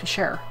more EXP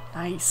share.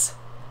 Nice.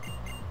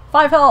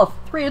 5 health,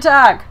 3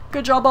 attack.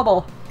 Good job,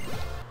 Bubble.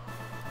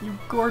 You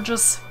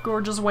gorgeous,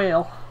 gorgeous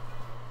whale.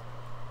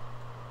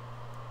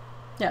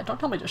 Yeah, don't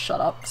tell me to shut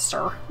up,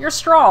 sir. You're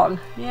strong.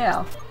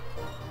 Yeah.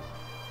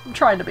 I'm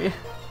trying to be.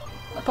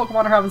 My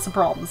Pokemon are having some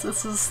problems.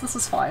 This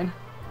is fine.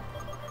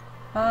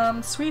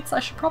 Sweets, I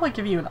should probably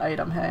give you an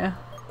item, hey?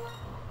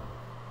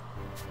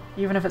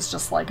 Even if it's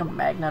just like a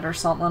magnet or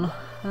something.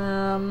 What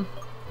am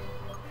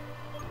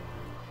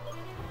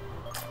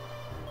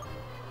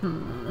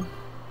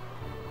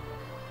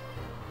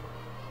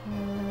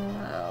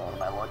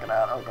I looking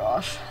at? Oh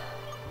gosh.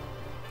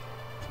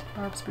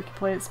 Barb, Spooky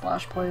Plate,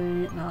 Splash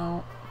Plate,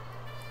 no.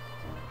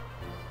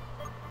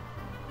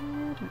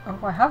 Oh,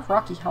 I have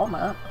Rocky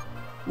Helmet.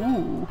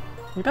 Ooh,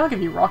 maybe I'll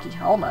give you Rocky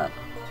Helmet.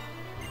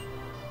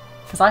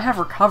 Because I have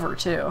Recover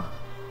too.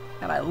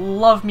 And I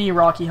love me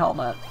Rocky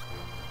Helmet.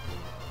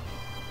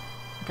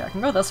 Okay, I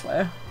can go this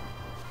way.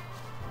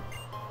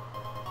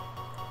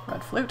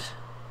 Red Flute.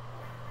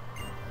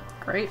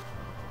 Great.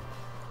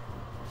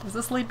 Does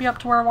this lead me up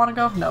to where I want to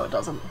go? No, it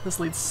doesn't. This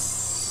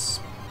leads...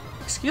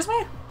 Excuse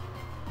me?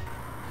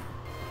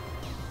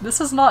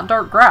 This is not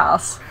Dark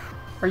Grass.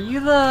 Are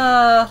you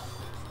the...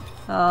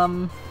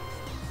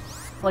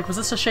 Like, was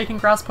this a Shaking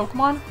Grass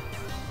Pokemon?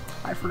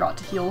 I forgot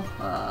to heal,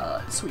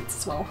 Sweets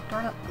as well.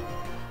 Darn it.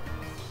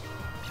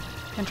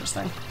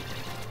 Interesting.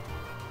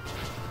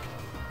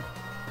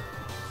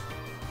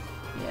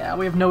 Yeah,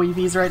 we have no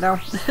EVs right now.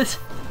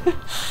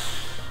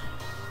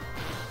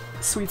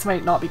 Sweets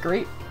might not be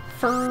great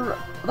for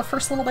the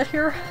first little bit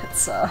here.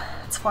 It's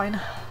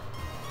fine.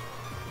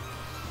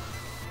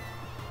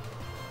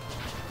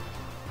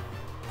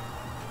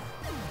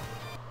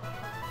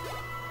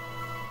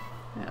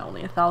 Yeah,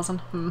 only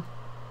 1,000.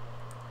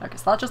 Okay,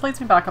 so that just leads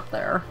me back up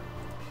there.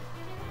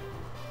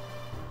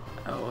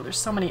 Oh, there's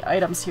so many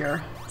items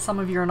here. Some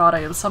of you are not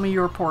items, some of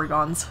you are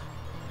Porygons.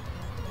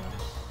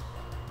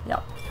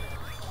 Yep.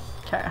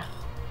 Okay.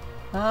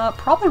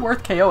 Probably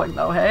worth KOing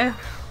though, hey?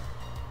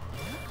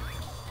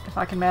 If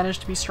I can manage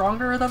to be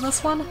stronger than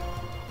this one.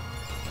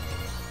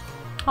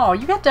 Oh,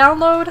 you get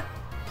download?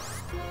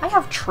 I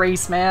have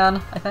Trace,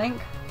 man, I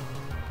think.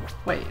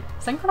 Wait,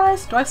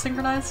 Synchronize? Do I have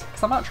Synchronize?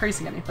 Because I'm not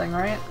tracing anything,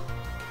 right?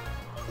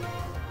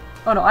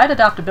 Oh no, I had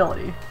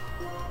Adaptability.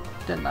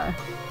 Didn't I?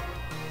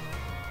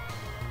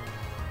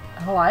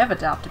 Oh, I have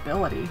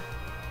Adaptability.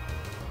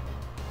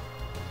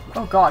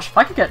 Oh gosh, if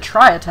I could get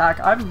Tri-Attack,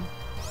 I'm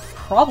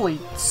probably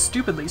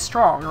stupidly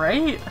strong,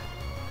 right?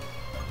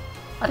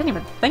 I didn't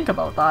even think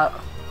about that.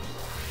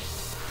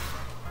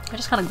 I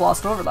just kind of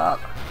glossed over that.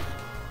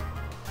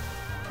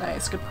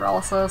 Nice, good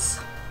paralysis.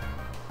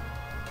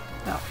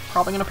 No,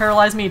 probably gonna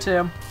paralyze me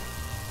too.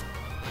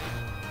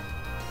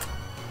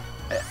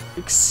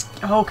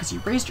 Oh, because you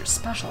raised your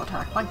special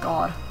attack. My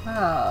god.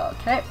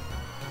 Okay.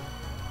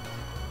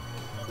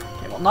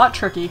 Okay, well, not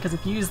Tricky, because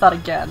if you use that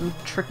again,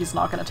 Tricky's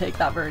not going to take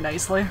that very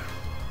nicely.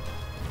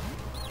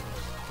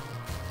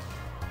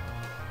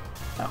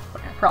 Oh,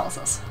 okay.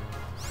 Paralysis.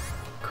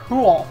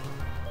 Cool.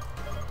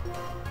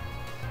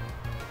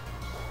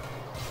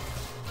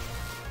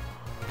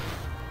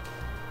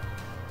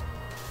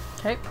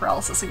 Okay,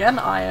 paralysis again.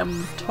 I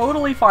am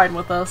totally fine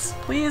with this.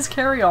 Please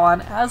carry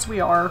on, as we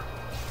are.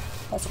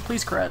 Also,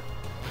 please crit.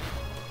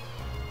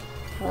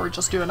 Or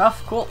just do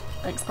enough. Cool.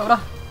 Thanks, Poda.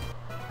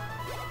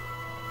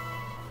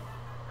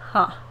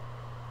 Huh.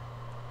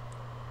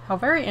 How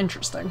very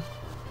interesting.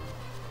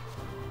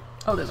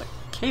 Oh, there's a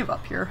cave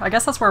up here. I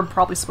guess that's where I'm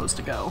probably supposed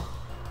to go.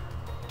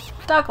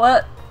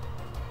 Ducklet!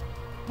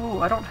 Ooh,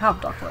 I don't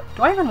have Ducklet.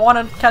 Do I even want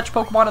to catch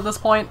Pokemon at this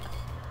point?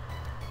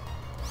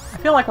 I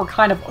feel like we're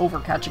kind of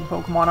over-catching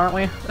Pokemon, aren't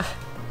we?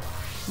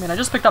 I mean, I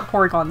just picked up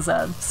Porygon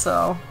Z,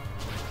 so...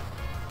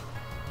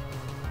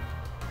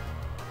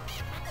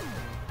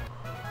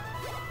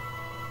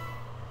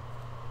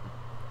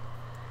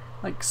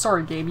 Like,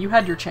 sorry game, you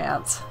had your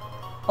chance.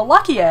 A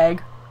lucky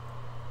egg?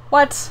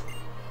 What?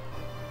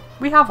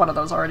 We have one of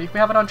those already. We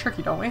have it on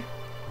Tricky, don't we?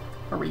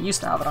 Or we used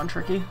to have it on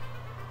Tricky.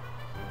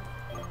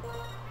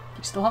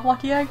 You still have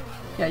Lucky Egg?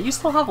 Yeah, you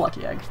still have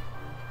Lucky Egg.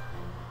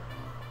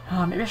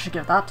 Oh, maybe I should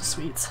give that to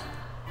Sweets.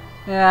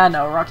 Yeah,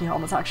 no, Rocky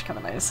Helm is actually kind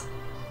of nice.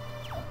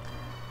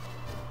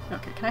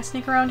 Okay, can I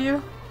sneak around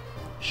you?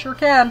 Sure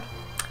can.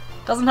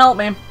 Doesn't help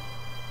me.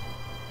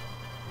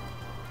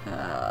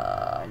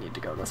 I need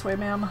to go this way,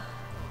 ma'am.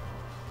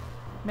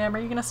 Ma'am, are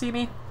you gonna see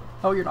me?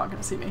 Oh, you're not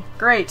gonna see me.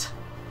 Great!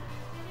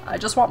 I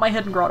just want my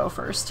hidden grotto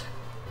first.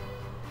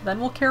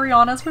 Then we'll carry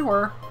on as we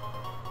were.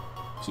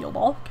 Heal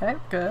ball. Okay,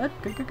 good.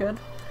 Good, good, good.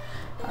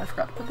 I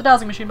forgot to put the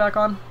dowsing machine back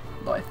on.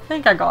 Though I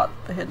think I got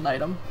the hidden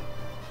item.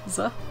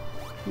 Zuh.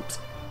 Oops.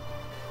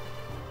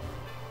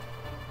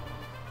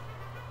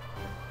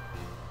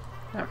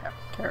 Okay,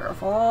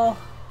 careful.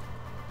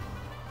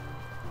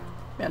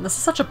 Man, this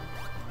is such a...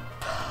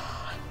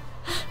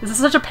 This is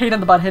such a pain in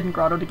the butt hidden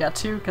grotto to get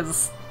to,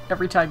 because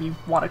every time you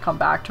want to come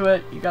back to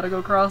it, you gotta go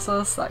across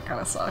this. That kind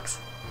of sucks.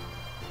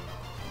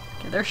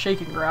 Okay, they're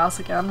shaking grass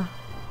again.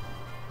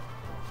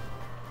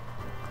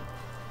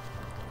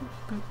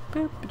 Boop,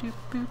 boop, boop,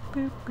 boop,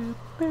 boop, boop,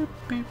 boop,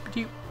 boop,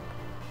 boop.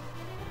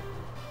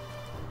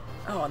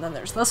 Oh, and then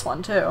there's this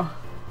one too.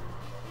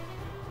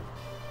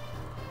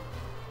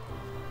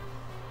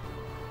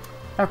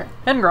 Okay,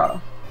 hidden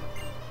grotto.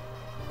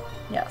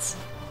 Yes.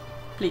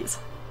 Please.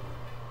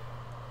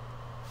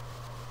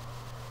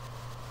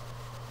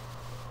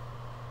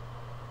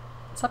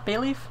 Is that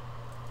Bayleaf?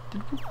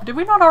 Did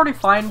we not already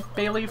find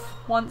Bayleaf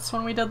once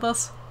when we did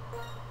this?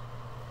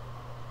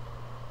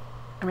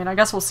 I mean, I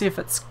guess we'll see if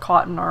it's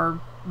caught in our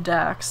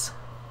decks.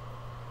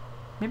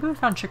 Maybe we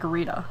found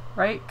Chikorita,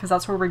 right? Because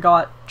that's where we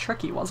got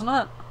Tricky, wasn't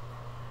it?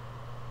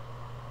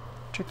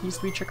 Tricky used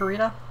to be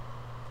Chikorita.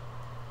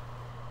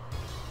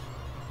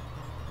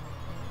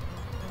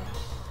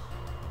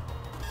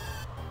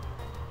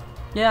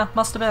 Yeah,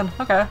 must have been.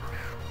 Okay.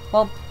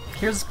 Well,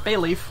 here's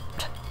Bayleaf.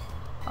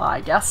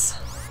 I guess.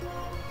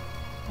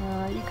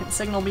 You can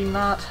signal beam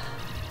that.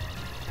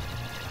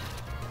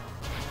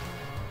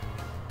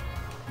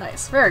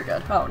 Nice. Very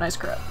good. Oh, nice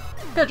crit.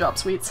 Good job,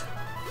 Sweets.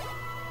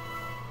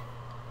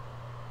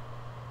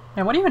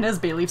 And what even is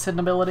Bayleaf's hidden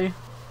ability?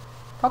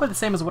 Probably the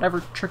same as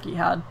whatever Tricky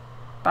had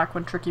back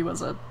when Tricky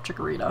was a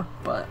Chikorita,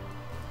 but...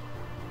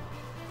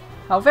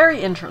 How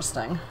very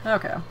interesting.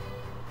 Okay.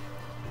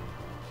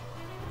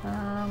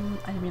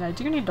 I mean, I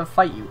do need to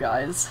fight you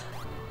guys.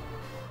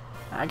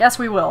 I guess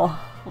we will.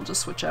 We'll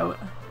just switch out.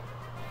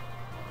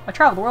 I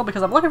travel the world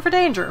because I'm looking for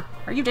danger.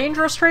 Are you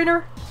dangerous,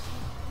 trainer?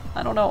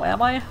 I don't know,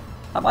 am I?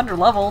 I'm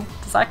under-leveled.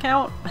 Does that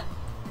count?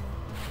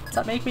 Does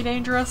that make me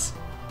dangerous?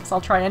 Because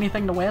I'll try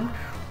anything to win.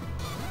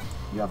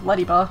 You have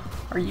Leddyba.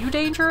 Are you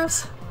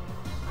dangerous?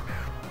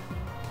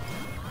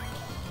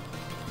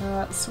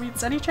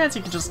 Sweets, any chance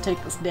you could just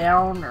take this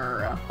down,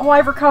 or... Oh, I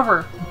have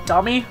Recover!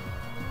 Dummy!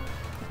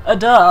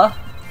 Duh!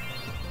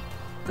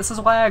 This is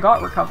why I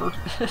got Recover.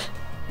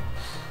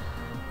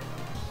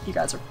 You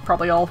guys are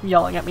probably all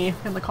yelling at me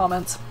in the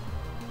comments.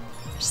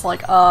 Just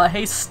like,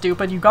 hey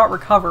stupid, you got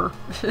Recover.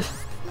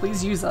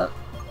 Please use it.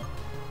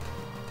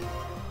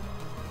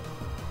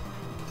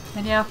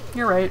 And yeah,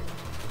 you're right.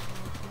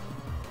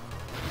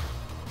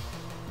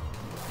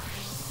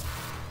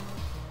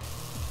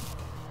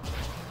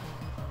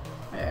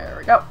 There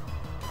we go.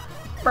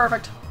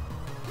 Perfect.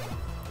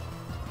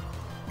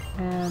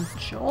 And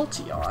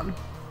Jolteon.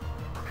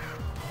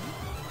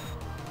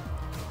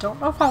 Don't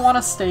know if I want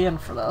to stay in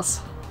for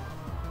this.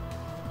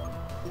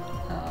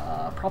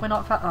 Probably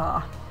not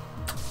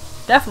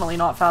definitely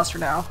not faster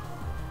now.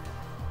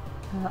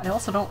 I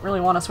also don't really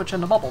want to switch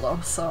into Bubble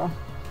though, so,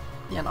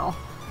 you know.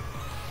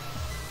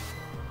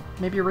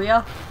 Maybe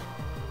Rhea?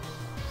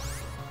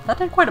 That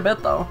did quite a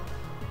bit though.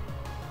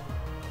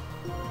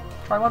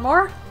 Try one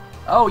more?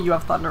 Oh, you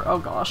have Thunder. Oh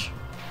gosh.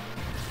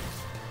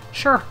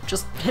 Sure,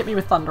 just hit me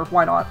with Thunder.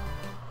 Why not?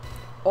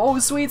 Oh,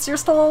 Sweets, you're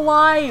still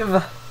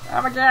alive!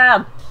 Oh my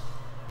god!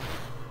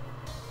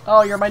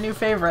 Oh, you're my new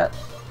favorite.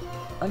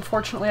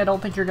 Unfortunately, I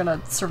don't think you're gonna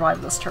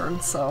survive this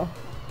turn, so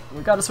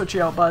we gotta switch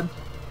you out, bud.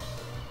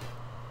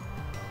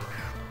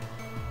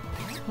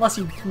 Unless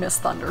you miss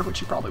Thunder,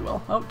 which you probably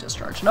will. Oh,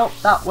 Discharge. Nope,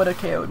 that would have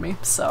KO'd me,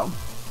 so...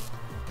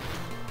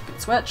 Good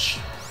switch.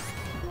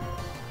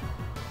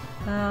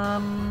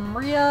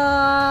 Rhea...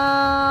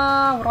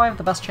 What do I have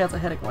the best chance of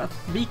hitting with?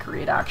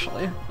 V-Create,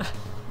 actually.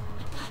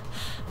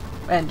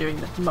 And doing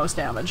the most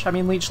damage. I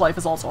mean, Leech Life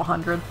is also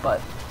 100, but...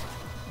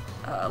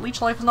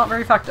 Leech Life is not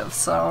very effective,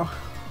 so...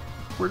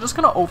 We're just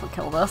gonna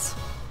overkill this.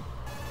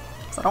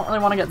 Because I don't really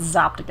want to get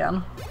zapped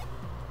again.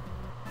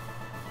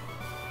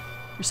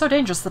 You're so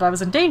dangerous that I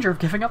was in danger of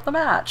giving up the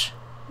match.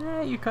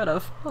 Eh, you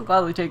could've. I'll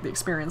gladly take the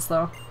experience,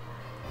 though.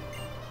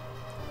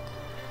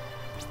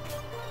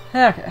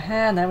 Okay,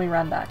 and then we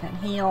run back and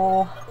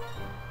heal.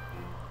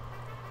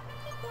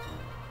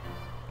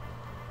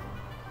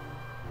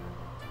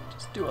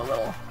 Just do a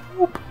little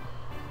whoop.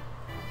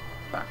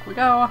 Back we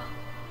go.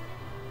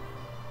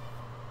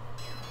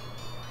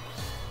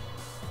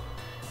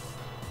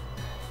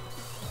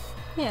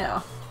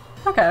 Yeah.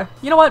 Okay,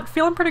 you know what?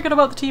 Feeling pretty good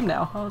about the team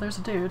now. Oh, there's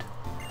a dude.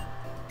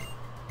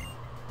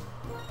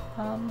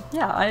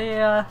 Yeah,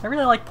 I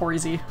really like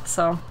Poryzy,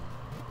 so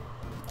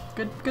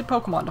good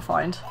Pokemon to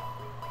find.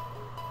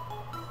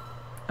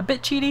 A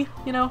bit cheaty,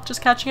 you know,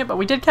 just catching it, but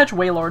we did catch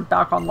Wailord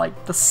back on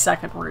like the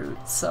second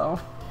route, so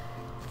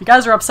if you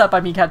guys are upset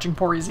by me catching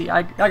Poryzy,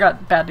 I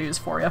got bad news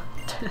for you.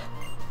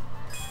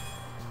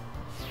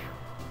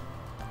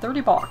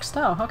 30 boxed.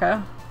 Oh, okay.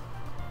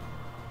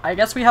 I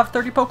guess we have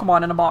 30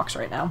 Pokemon in a box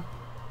right now.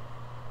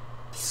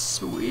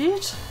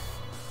 Sweet.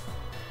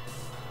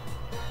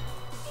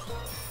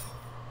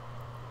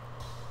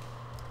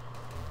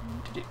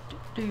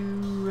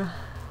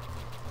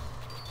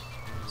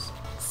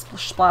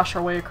 Splash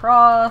our way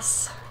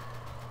across.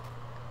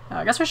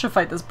 I guess we should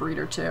fight this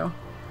breeder too,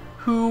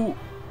 who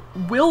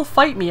will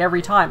fight me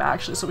every time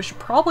actually, so we should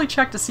probably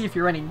check to see if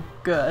you're any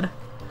good.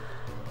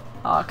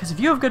 Because if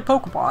you have good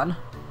Pokemon,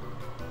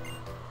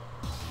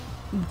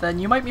 then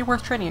you might be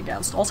worth training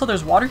against. Also,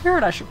 there's water here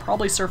and I should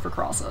probably surf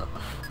across it.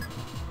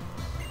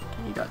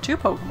 Okay, you got 2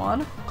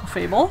 Pokemon.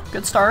 Clefable,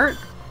 good start,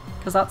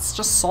 because that's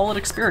just solid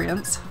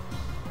experience.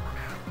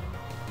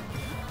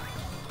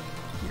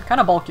 You're kind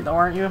of bulky though,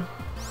 aren't you?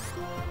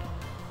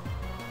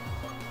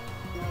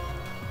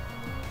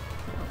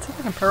 Let's see if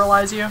I can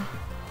paralyze you.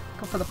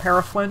 Go for the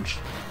para-flinch.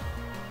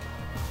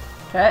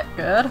 Okay,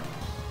 good.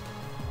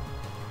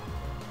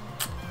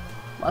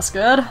 Less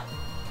good.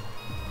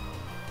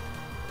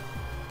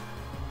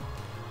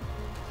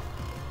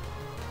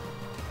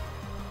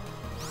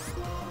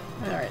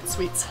 Alright,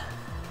 sweets.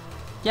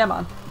 Yeah,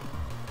 man.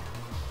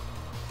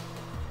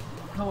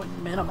 Oh,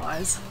 and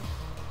minimize.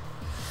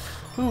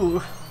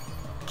 Ooh.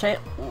 Okay,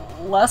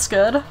 less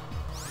good.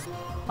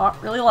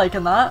 Not really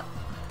liking that.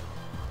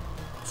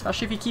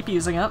 Especially if you keep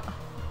using it.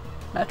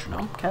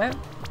 Metronome, okay.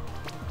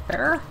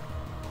 Fair.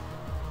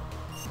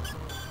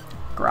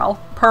 Growl.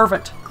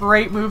 Perfect.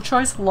 Great move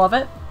choice. Love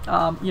it.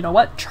 You know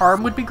what?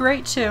 Charm would be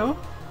great too.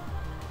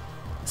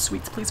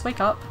 Sweets, please wake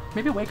up.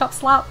 Maybe wake up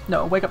slap?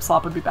 No, wake up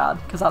slap would be bad,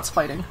 because that's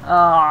fighting.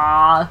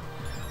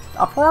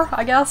 Uproar,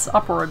 I guess?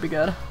 Uproar would be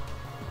good.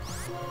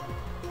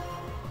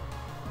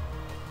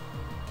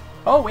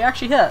 Oh, we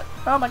actually hit.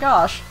 Oh my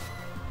gosh.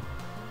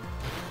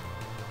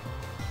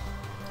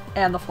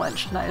 And the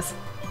flinch. Nice.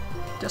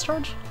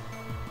 Discharge?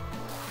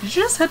 Did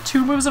you just hit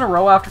 2 moves in a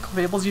row after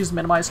Clefable's used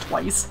Minimize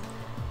twice?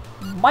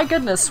 My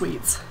goodness,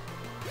 Sweets.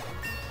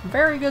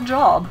 Very good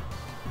job.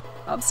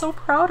 I'm so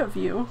proud of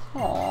you.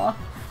 Aww.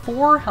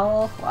 4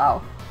 health.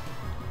 Wow.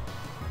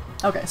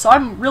 Okay, so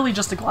I'm really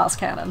just a glass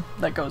cannon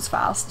that goes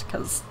fast,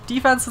 because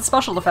defense and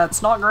special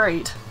defense, not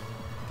great.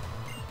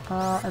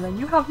 And then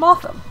you have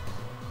Mothim.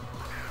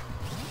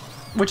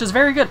 Which is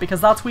very good, because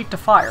that's weak to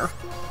fire.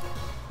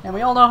 And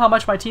we all know how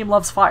much my team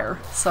loves fire.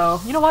 So,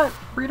 you know what,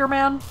 Breeder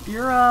Man?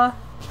 You're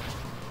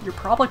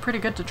probably pretty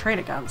good to trade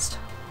against.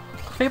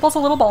 Fable's a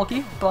little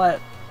bulky, but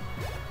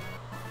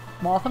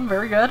Mothim,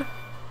 very good.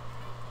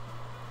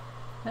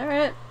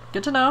 Alright,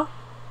 good to know.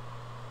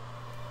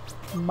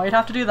 Might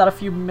have to do that a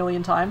few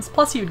million times.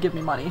 Plus, he would give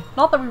me money.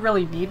 Not that we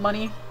really need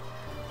money.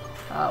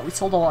 We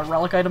sold a lot of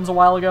relic items a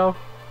while ago.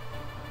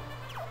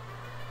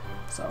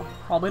 So,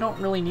 probably don't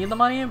really need the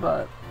money,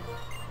 but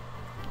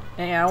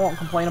yeah, I won't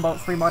complain about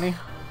free money.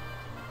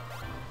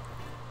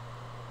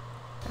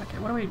 Okay,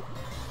 what do we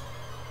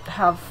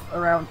have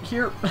around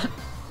here?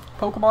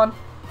 Pokemon.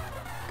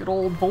 Good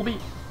old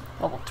Volbeat.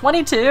 Level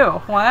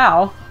 22!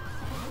 Wow!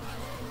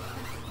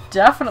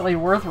 Definitely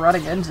worth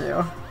running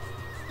into.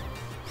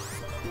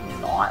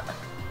 Not.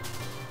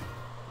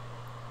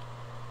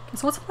 Okay,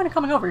 so what's the point of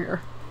coming over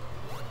here?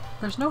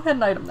 There's no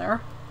hidden item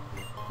there.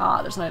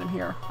 Ah, there's an item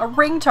here. A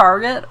ring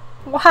target?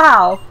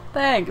 Wow!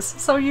 Thanks!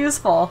 So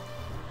useful!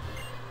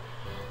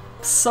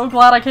 So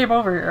glad I came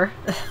over here.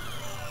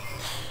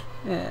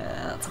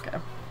 Yeah, that's okay.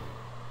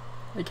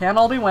 They can't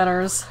all be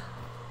winners.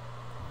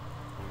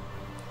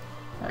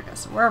 Okay,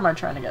 so where am I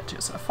trying to get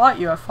to? So I fought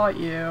you, I fought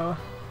you.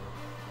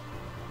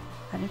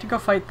 I need to go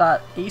fight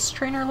that ace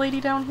trainer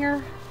lady down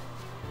here.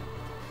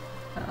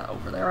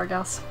 Over there, I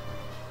guess.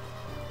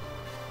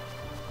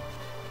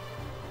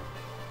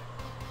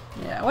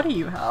 Yeah, what do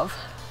you have?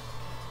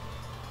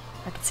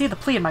 I can see the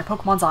plea in my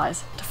Pokemon's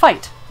eyes. To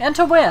fight! And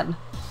to win!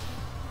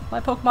 My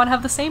Pokemon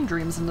have the same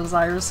dreams and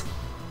desires.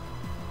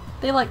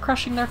 They like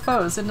crushing their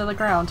foes into the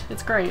ground.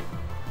 It's great.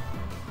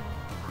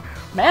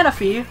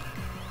 Manaphy?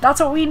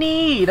 That's what we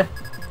need!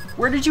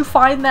 Where did you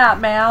find that,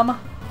 ma'am?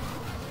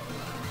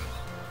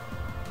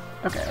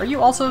 Okay, are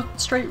you also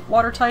straight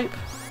water type?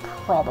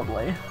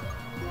 Probably.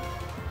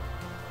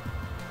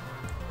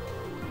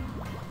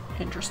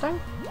 Interesting.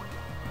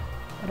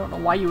 I don't know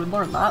why you would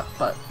learn that,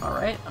 but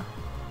alright.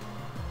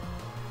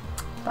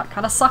 That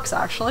kind of sucks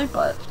actually,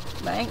 but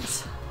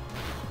thanks.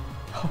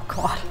 Oh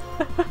god.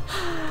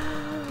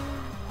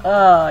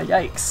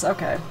 Yikes,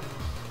 okay.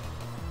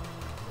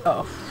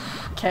 Oh,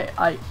 okay,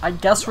 I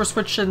guess we're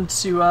switching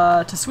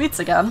to Sweets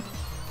again.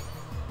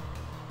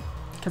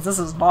 Because this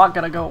is not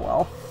gonna go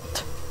well.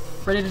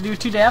 Ready to do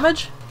 2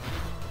 damage?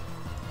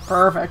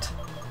 Perfect.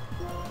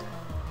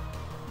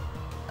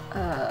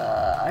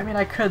 I I mean,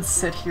 I could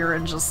sit here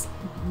and just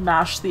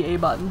mash the A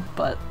button,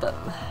 but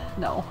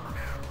no.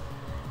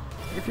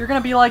 If you're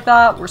gonna be like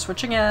that, we're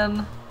switching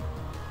in.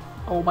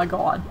 Oh my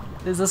god.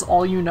 Is this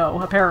all you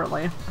know?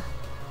 Apparently.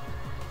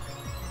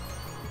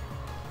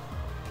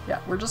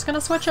 Yeah, we're just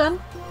gonna switch in.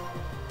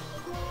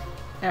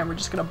 And we're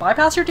just gonna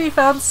bypass your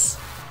defense.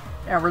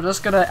 And we're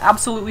just gonna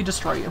absolutely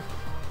destroy you.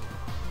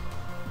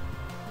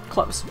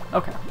 Close.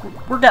 Okay,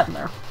 we're getting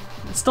there.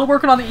 We're still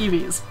working on the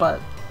EVs,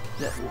 but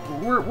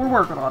we're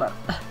working on it.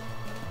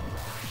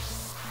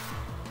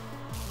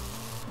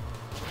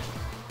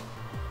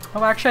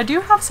 Oh, actually, I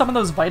do have some of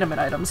those vitamin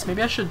items.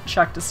 Maybe I should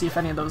check to see if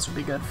any of those would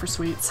be good for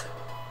sweets.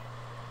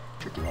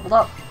 Tricky leveled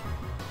up.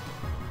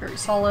 Very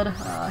solid.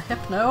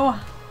 Hypno.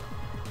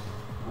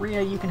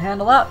 Rhea, you can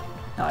handle that.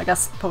 No, I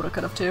guess Poda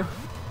could have too.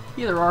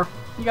 Either or.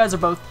 You guys are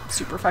both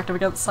super effective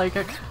against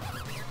Psychic.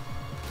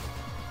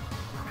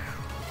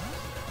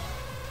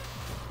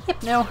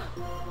 Hypno.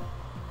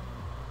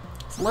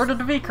 It's alerted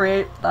to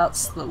V-Create.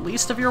 That's the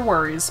least of your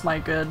worries, my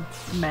good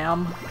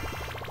ma'am.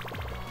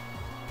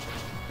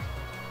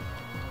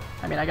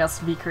 I mean, I guess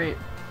V-Create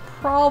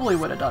probably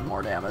would have done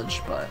more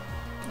damage, but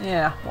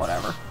yeah,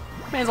 whatever.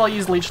 May as well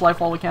use Leech Life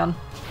while we can.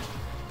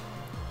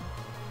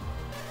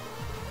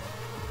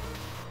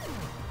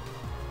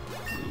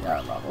 Yeah,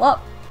 level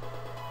up.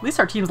 At least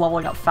our team's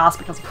leveling up fast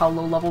because of how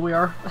low level we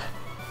are.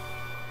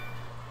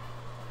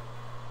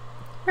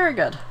 Very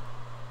good.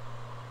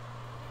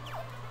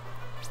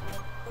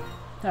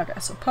 Okay,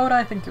 so Poda,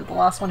 I think you're the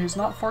last one who's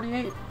not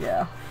 48.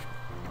 Yeah.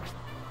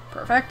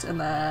 Perfect,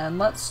 and then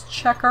let's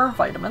check our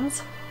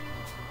vitamins.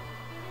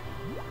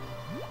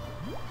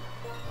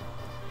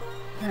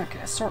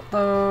 Okay, sort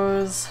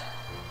those.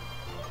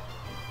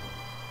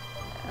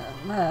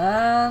 And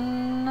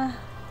then...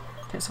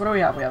 Okay, so what do we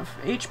have? We have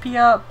HP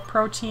up,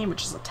 Protein,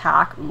 which is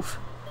attack, oof.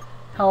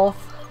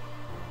 Health,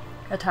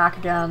 attack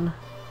again,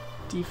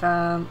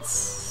 defense,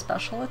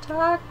 special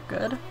attack,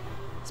 good.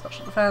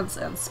 Special defense,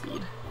 and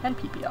speed. And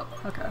PP up,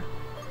 okay.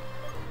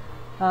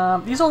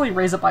 These only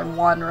raise it by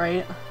 1,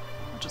 right?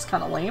 Which is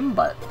kind of lame,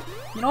 but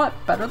you know what?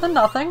 Better than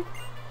nothing.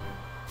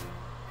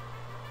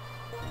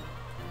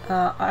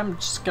 I'm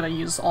just gonna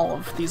use all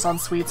of these on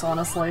sweets,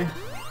 honestly.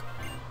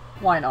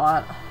 Why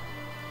not?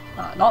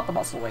 Not the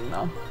Muscle Wing,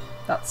 though.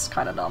 That's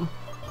kind of dumb.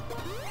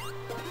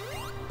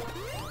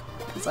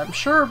 Because I'm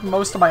sure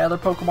most of my other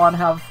Pokemon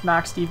have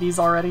maxed EVs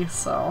already,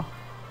 so...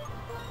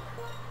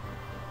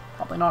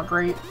 Probably not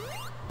great.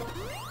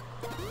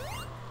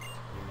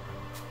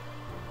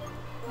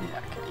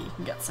 Yeah, okay, you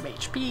can get some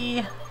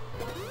HP.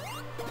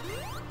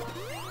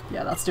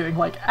 Yeah, that's doing,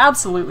 like,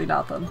 absolutely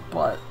nothing,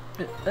 but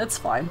it's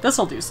fine.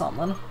 This'll do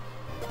something.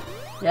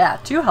 Yeah,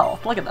 2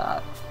 health. Look at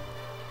that.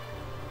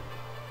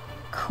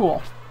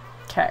 Cool.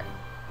 Okay.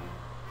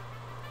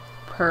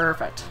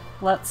 Perfect.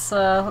 Let's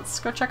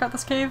go check out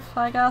this cave,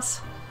 I guess.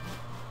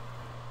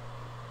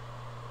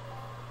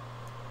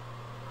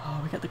 Oh,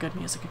 we get the good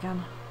music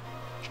again.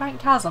 Giant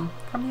chasm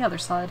from the other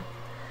side.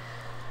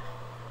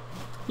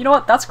 You know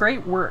what? That's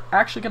great. We're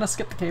actually gonna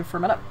skip the cave for a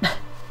minute.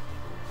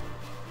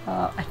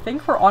 I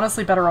think we're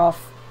honestly better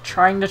off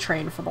trying to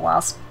train for the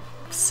last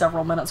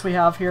several minutes we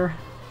have here.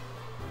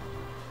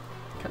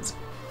 Because,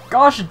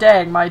 gosh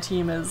dang, my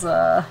team is,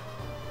 not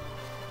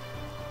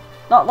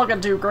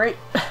looking too great.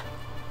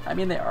 I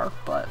mean, they are,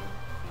 but...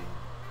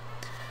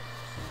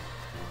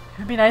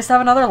 It'd be nice to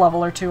have another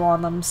level or 2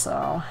 on them,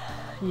 so...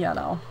 You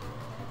know.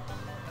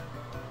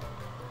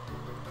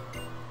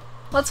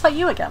 Let's fight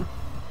you again.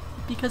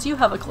 Because you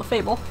have a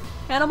Clefable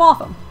and a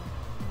Mothim.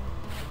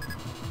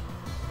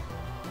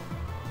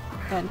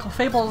 And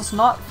Clefable's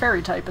not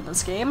Fairy type in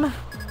this game,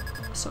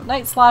 so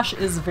Night Slash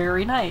is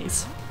very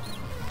nice.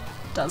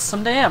 Does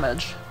some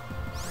damage.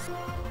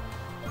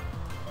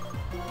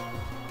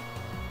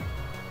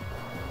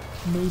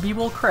 Maybe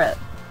we'll crit.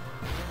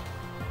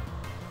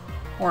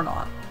 Or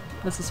not.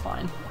 This is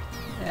fine.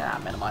 Yeah,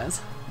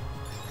 minimize.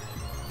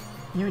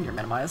 You and your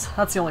minimize.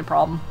 That's the only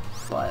problem,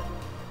 but...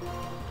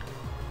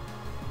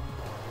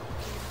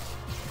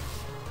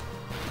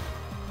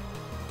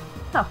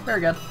 Oh,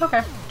 very good.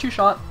 Okay,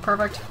 2-shot.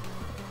 Perfect.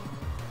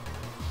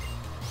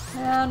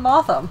 And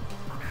Mothim.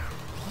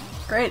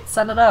 Great,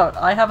 send it out.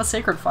 I have a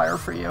Sacred Fire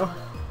for you.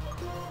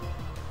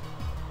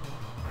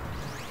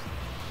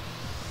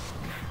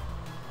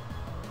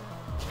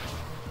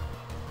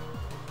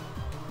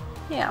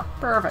 Yeah,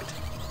 perfect.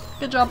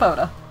 Good job,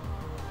 Oda.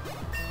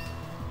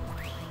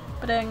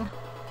 Ba-ding.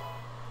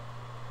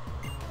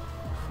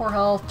 4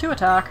 health, 2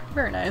 attack.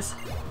 Very nice.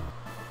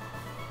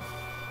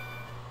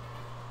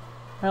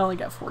 I only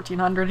get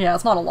 1,400. Yeah,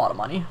 it's not a lot of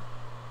money.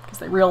 Because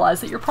they realize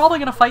that you're probably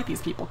going to fight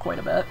these people quite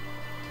a bit.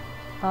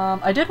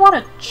 I did want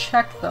to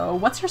check, though.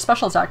 What's your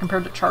special attack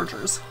compared to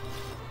Chargers?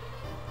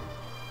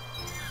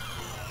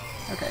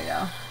 Okay,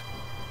 yeah.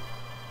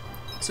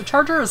 So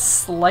Charger is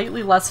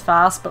slightly less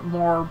fast, but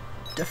more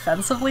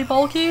defensively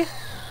bulky.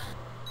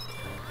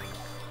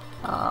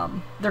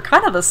 They're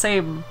kind of the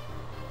same,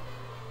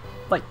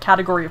 like,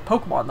 category of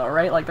Pokemon, though,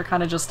 right? Like, they're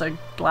kind of just a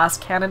glass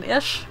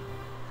cannon-ish.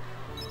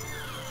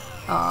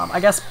 I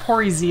guess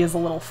Pori Z is a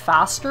little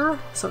faster,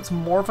 so it's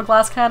more of a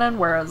glass cannon,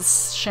 whereas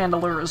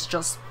Chandelure is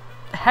just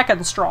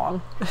heckin'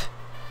 strong.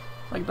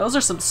 Like, those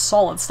are some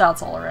solid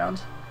stats all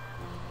around.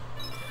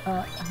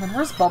 And then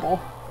where's Bubble?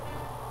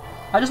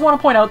 I just want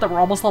to point out that we're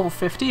almost level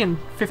 50, and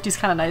 50 is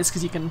kind of nice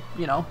because you can,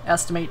 you know,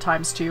 estimate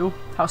times 2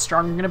 how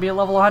strong you're going to be at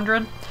level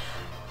 100.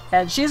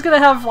 And she's going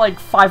to have like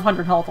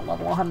 500 health at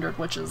level 100,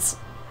 which is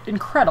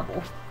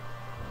incredible.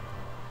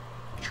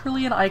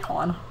 Truly an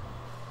icon.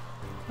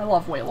 I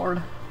love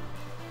Wailord.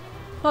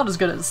 Not as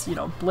good as, you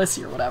know,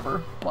 Blissey or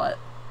whatever, but...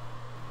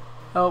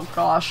 Oh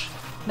gosh.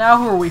 Now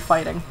who are we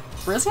fighting?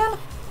 Virizion?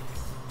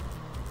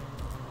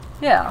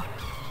 Yeah.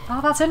 Oh,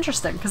 that's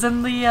interesting, because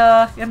in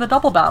the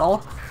double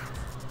battle,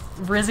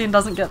 Virizion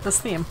doesn't get this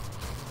theme.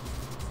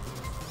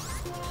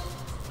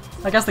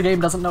 I guess the game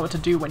doesn't know what to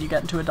do when you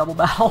get into a double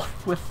battle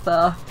with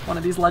one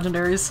of these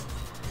legendaries.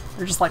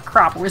 They're just like,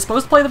 crap, are we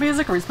supposed to play the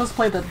music? Are we supposed to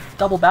play the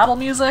double battle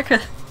music?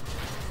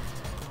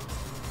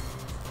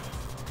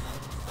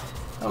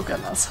 Oh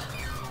goodness.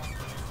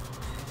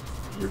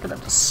 You're gonna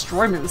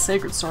destroy me with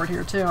Sacred Sword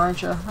here too,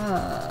 aren't you?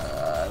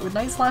 Would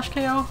Night Slash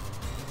KO?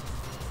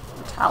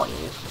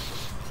 Retaliate.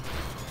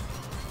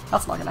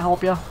 That's not gonna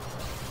help you.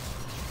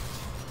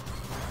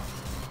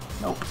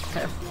 Nope,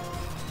 okay.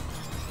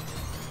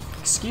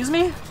 Excuse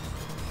me?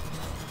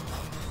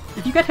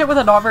 If you get hit with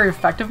a not very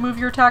effective move,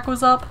 your attack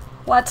goes up?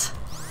 What?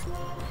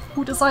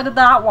 Who decided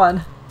that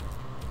one?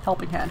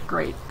 Helping Hand,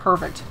 great,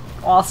 perfect.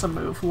 Awesome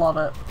move, love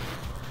it.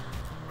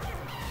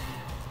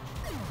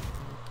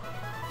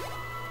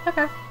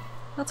 Okay,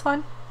 that's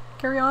fine.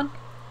 Carry on.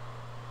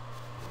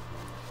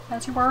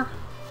 As you were.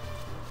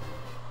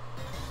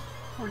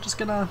 We're just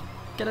gonna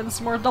get into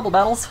some more double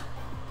battles.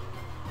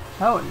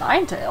 Oh,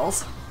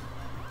 Ninetales.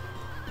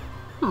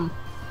 Hmm.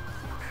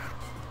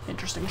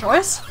 Interesting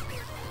choice.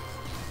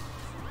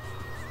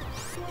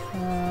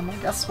 I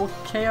guess we'll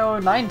KO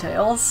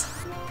Ninetales.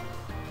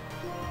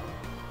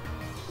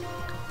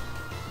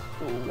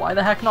 Why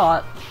the heck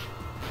not?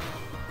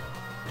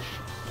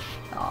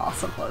 Aw,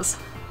 so close.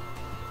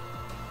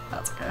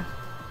 That's okay.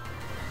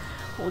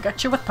 We'll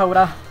get you with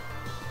Poda.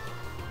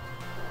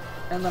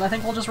 And then I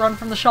think we'll just run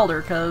from the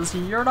shelter, because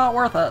you're not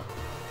worth it.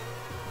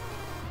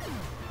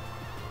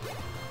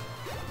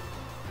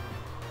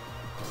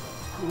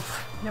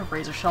 Oof, you have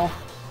Razor Shell.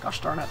 Gosh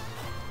darn it.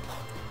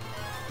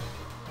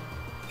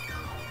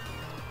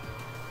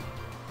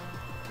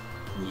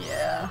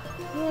 Yeah.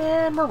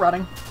 And we're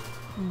running.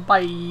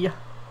 Bye.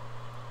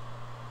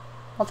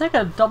 I'll take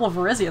a double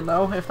Virizion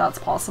though, if that's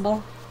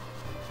possible.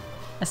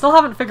 I still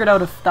haven't figured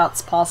out if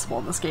that's possible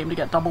in this game to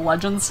get double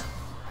legends.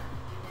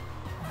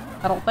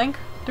 I don't think.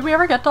 Did we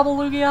ever get double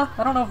Lugia?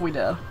 I don't know if we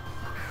did.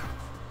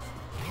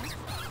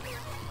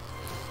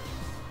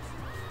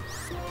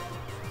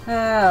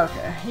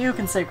 Okay, you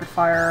can Sacred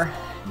Fire.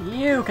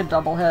 You can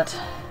double hit.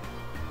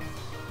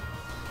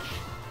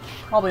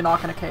 Probably not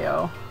gonna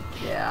KO.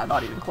 Yeah,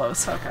 not even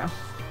close. Okay.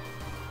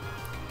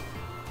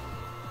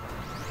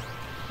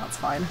 That's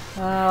fine.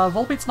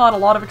 Volbeat's not a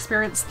lot of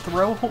experience.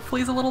 Throw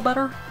hopefully is a little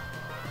better.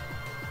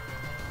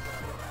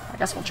 I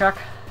guess we'll check.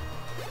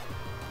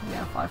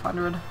 Yeah,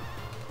 500.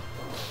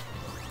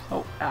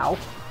 Oh, ow.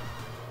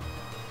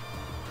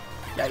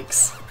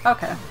 Yikes.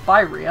 Okay,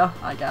 bye Rhea,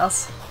 I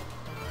guess.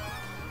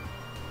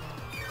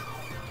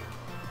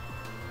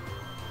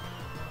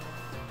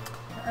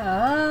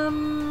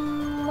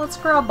 Let's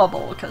grab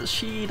Bubble, because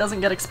she doesn't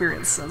get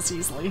experience as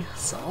easily,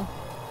 so...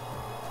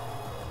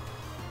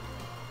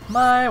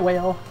 My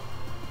whale.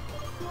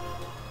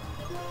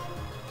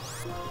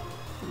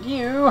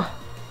 You...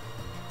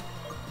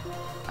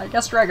 I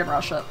guess Dragon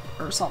Rush it,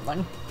 or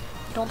something.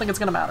 Don't think it's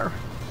gonna matter.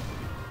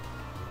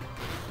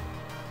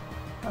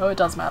 Oh, it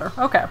does matter.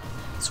 Okay.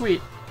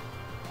 Sweet.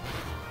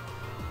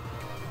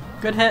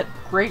 Good hit.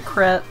 Great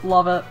crit.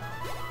 Love it.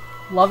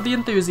 Love the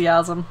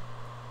enthusiasm.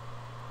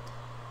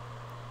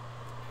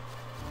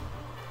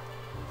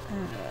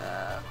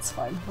 It's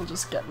fine. We'll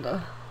just get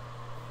into...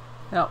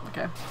 Oh,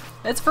 okay.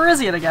 It's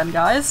Virizion again,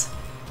 guys.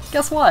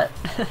 Guess what?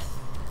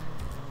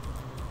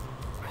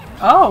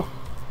 Oh!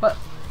 But...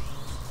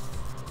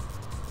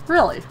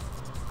 Really?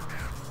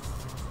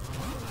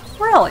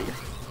 Really?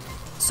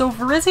 So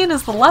Virizion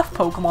is the left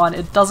Pokemon,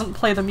 it doesn't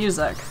play the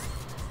music.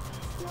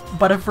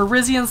 But if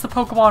Virizion's the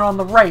Pokemon on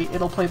the right,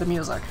 it'll play the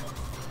music.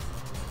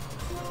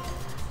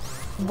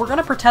 We're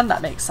gonna pretend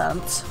that makes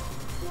sense.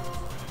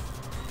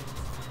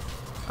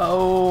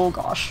 Oh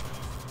gosh.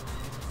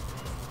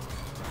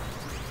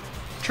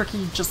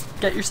 Tricky, just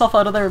get yourself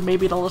out of there and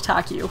maybe it'll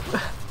attack you.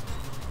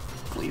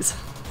 Please.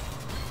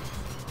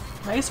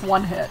 Nice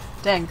one hit.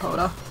 Dang,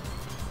 Poda.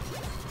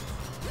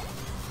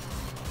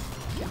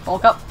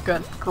 Bulk up.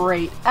 Good.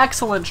 Great.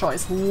 Excellent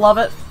choice. Love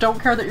it. Don't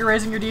care that you're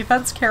raising your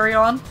defense. Carry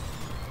on.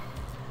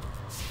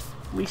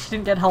 At least you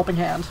didn't get Helping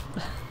Hand.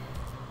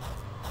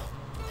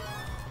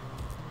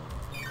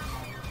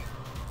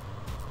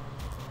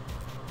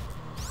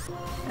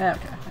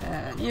 Okay.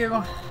 And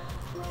you.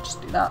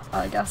 Just do that,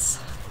 I guess.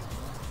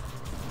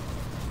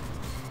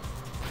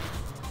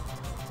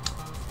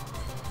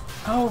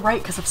 Oh,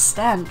 right, because of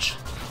Stench.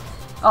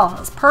 Oh,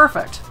 that's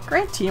perfect.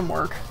 Great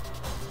teamwork.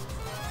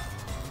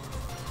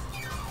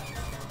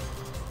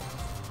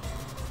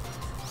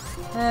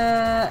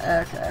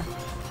 Okay.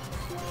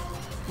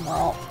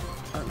 Well,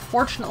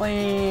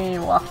 unfortunately,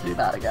 we'll have to do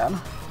that again.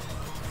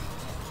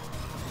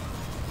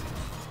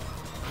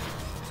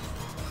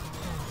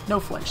 No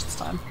flinch this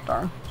time.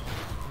 Darn.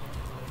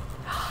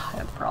 I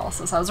had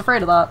paralysis. I was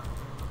afraid of that.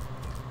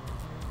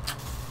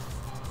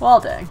 Well,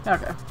 dang.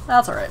 Okay.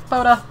 That's alright.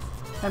 Boda.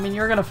 I mean,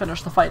 you're gonna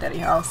finish the fight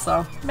anyhow,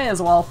 so may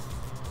as well.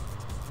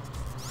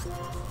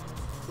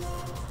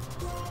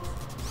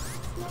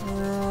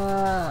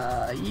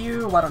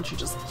 Why don't you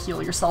just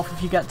heal yourself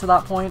if you get to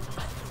that point?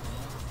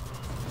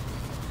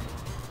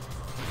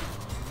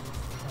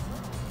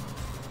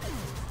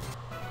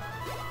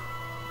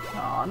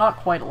 Aw, not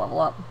quite a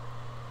level up.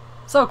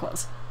 So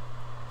close.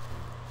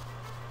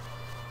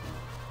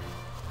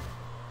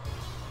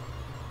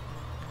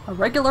 A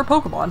regular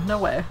Pokemon? No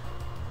way.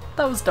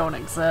 Those don't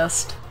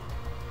exist.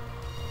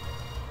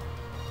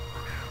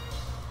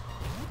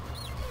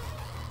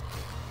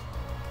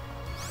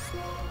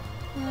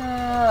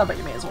 But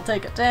you may as well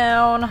take it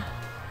down.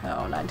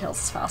 Oh, Ninetales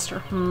is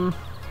faster.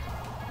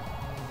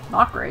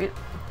 Not great.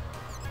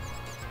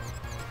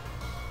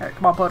 Alright,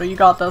 come on, Poto, you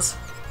got this.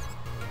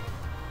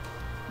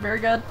 Very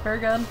good, very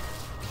good.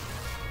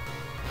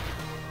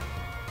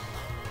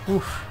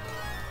 Oof.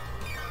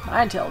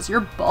 Ninetales,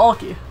 you're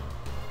bulky.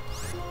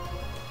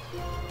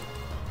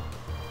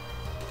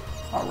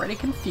 Already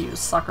confused,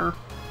 sucker.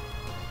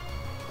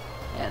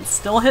 And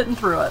still hitting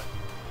through it.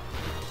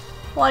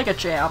 Like a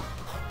champ.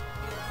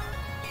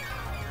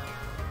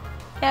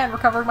 And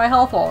recovering my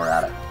health while we're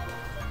at it.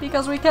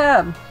 Because we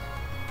can.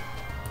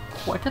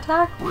 Quick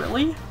attack?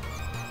 Really?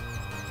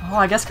 Oh,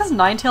 I guess because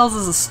Ninetales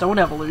is a stone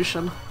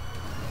evolution.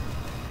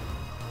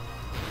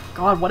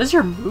 God, what is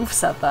your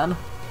moveset then?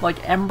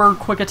 Like Ember,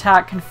 Quick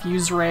Attack,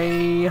 Confuse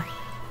Ray...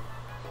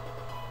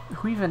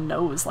 Who even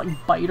knows?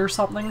 Like Bite or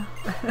something?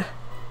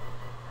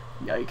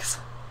 Yikes.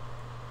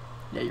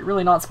 Yeah, you're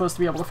really not supposed to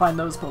be able to find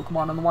those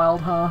Pokemon in the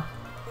wild, huh?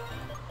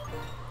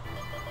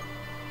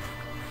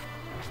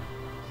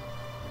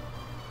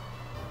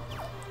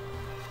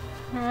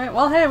 Alright,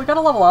 well hey, we got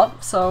a level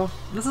up, so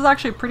this is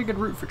actually a pretty good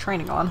route for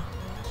training on.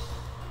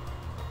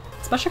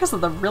 Especially because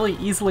of the really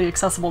easily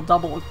accessible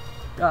double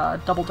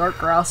dark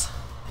grass.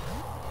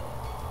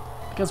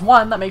 Because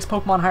one, that makes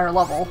Pokemon higher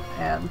level,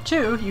 and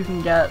two, you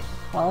can get,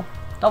 well,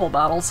 double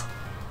battles.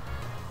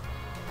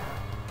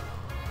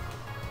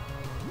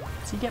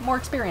 So you get more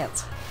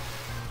experience.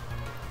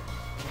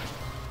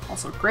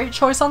 Also, great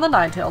choice on the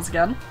Ninetales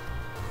again.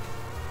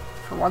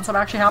 For once, I'm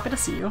actually happy to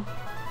see you.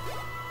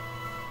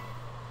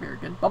 Very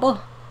good.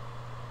 Bubble.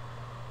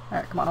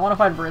 Alright, come on, I want to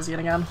find Virizion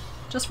again.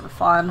 Just for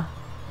fun.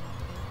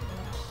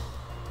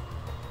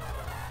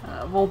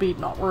 Volbeat,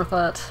 not worth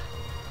it.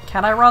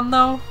 Can I run,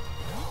 though?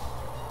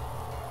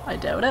 I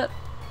doubt it.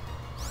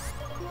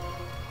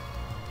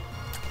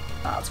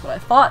 That's what I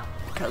thought,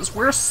 because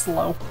we're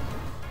slow.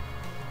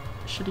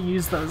 Should have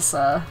used those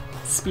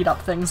speed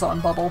up things on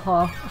Bubble,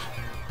 huh?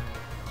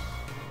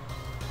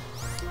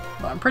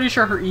 But I'm pretty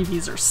sure her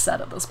EVs are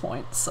set at this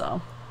point,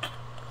 so...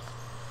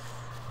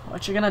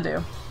 What you gonna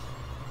do?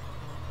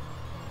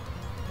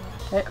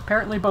 Okay,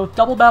 apparently both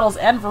Double Battles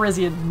and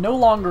Virizion no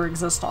longer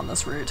exist on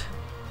this route.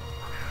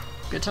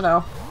 Good to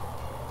know.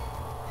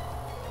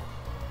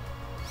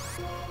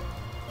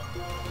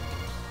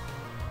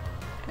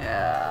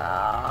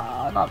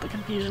 Yeah, not the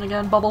confusion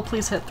again. Bubble,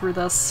 please hit through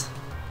this.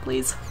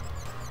 Please.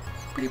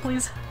 Pretty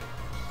please.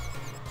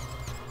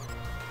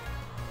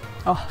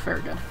 Oh,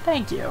 very good.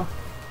 Thank you. You're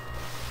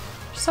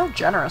so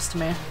generous to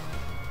me.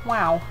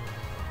 Wow.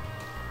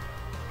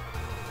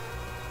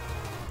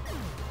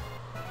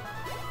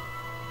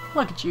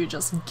 Look at you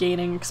just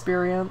gaining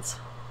experience.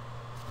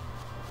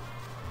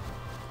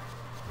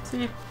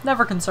 See,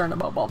 never concerned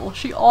about Bubble.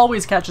 She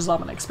always catches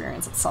up on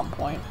experience at some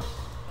point.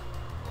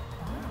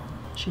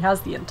 She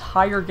has the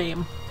entire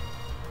game.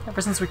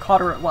 Ever since we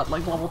caught her at what,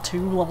 like level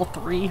 2, level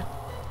 3?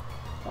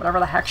 Whatever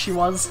the heck she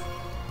was.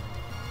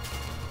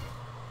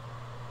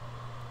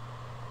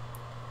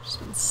 She's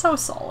been so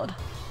solid.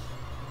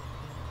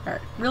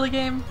 Alright, really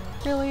game?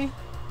 Really?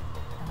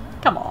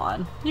 Come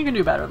on, you can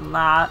do better than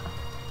that.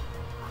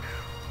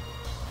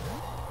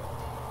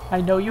 I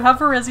know you have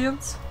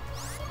Virizions.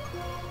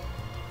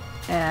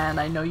 And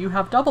I know you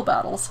have double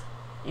battles.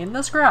 In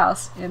this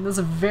grass. In this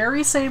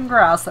very same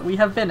grass that we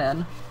have been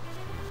in.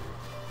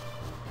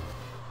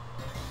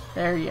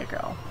 There you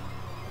go.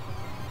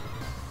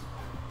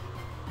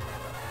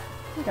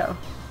 There you go.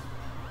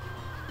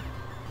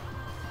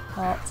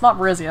 Well, it's not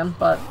Virizion,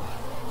 but...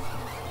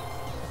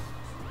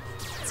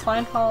 It's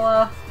fine.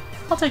 I'll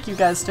take you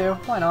guys too.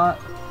 Why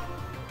not?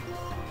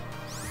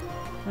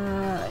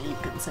 You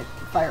can say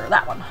fire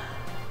that one.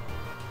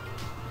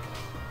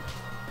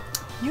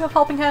 You have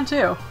Helping Hand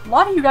too. A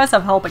lot of you guys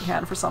have Helping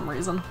Hand for some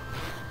reason.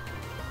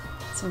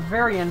 It's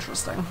very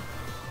interesting.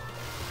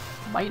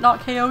 Might not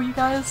KO you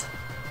guys.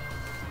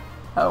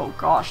 Oh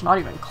gosh, not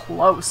even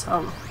close.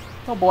 Oh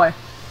boy.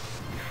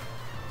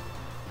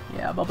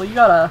 Yeah, Bubble, you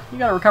gotta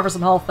recover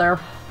some health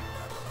there.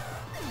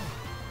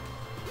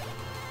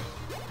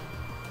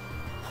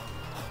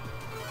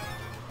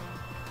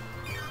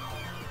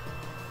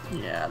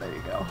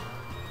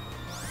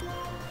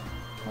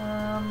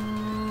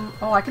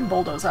 Oh, I can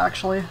bulldoze,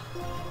 actually.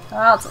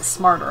 That's a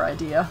smarter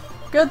idea.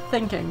 Good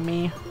thinking,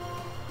 me.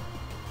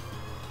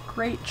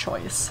 Great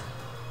choice.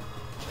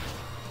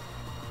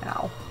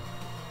 Ow.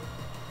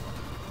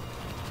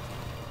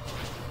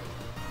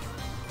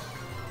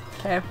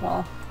 Okay,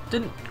 well,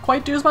 didn't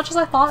quite do as much as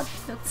I thought.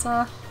 It's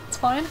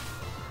fine.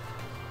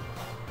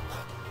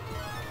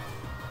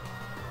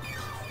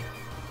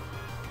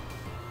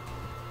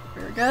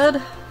 Very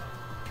good.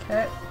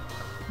 Okay.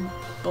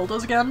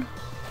 Bulldoze again.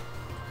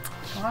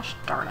 Gosh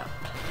darn it.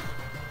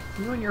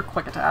 You and your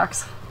quick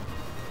attacks.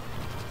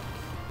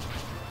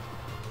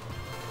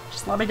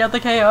 Just let me get the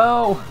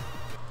KO!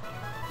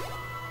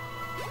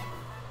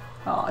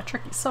 Aw,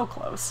 Tricky's so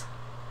close.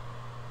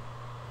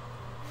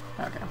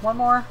 Okay, one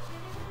more.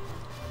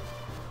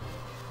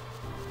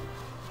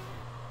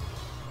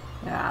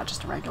 Yeah,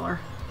 just a regular.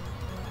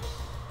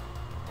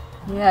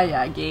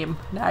 Yeah, game.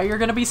 Now you're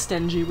gonna be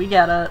stingy, we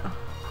get it.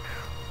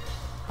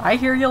 I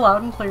hear you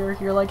loud and clear.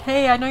 You're like,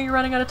 hey, I know you're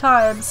running out of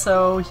time,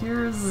 so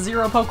here's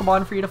 0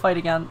 Pokemon for you to fight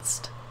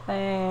against.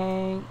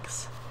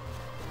 Thanks.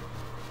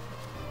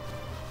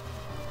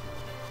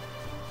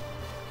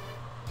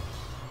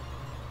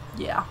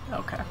 Yeah,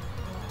 okay.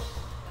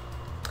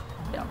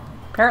 Yeah.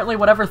 Apparently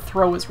whatever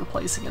Throw is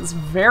replacing is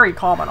very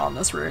common on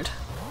this route.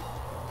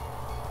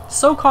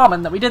 So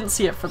common that we didn't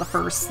see it for the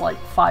first, like,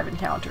 5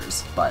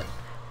 encounters, but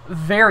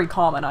very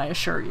common, I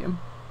assure you.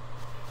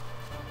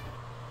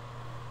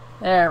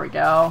 There we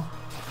go.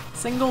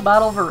 Single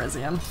battle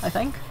Virizion, I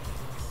think.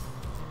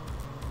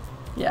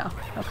 Yeah,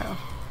 okay.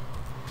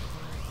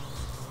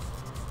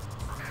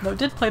 Though it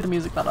did play the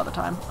music that other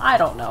time. I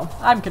don't know.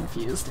 I'm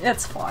confused.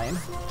 It's fine.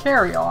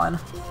 Carry on.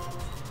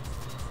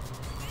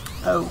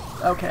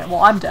 Oh, okay. Well,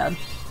 I'm dead.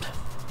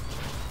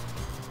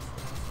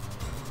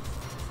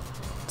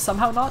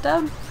 Somehow not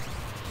dead?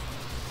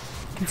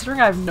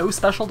 Considering I have no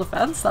special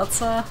defense, that's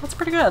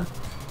pretty good.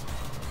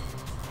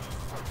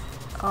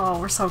 Oh,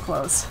 we're so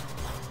close.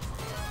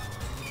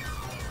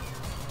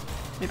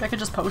 Maybe I could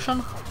just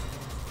potion?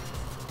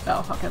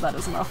 Oh, okay, that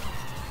is enough.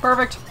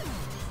 Perfect!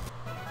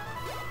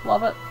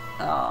 Love it.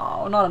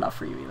 Oh, not enough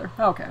for you either.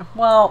 Okay,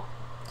 well,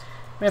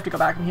 we have to go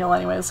back and heal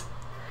anyways.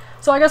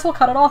 So I guess we'll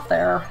cut it off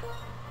there.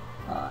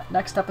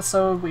 Next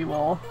episode we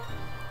will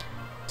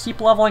keep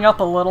leveling up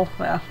a little.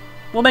 Yeah,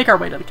 we'll make our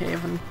way to the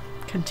cave and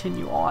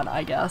continue on,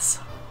 I guess.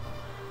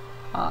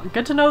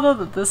 Good to know though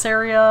that this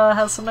area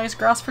has some nice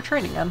grass for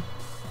training in.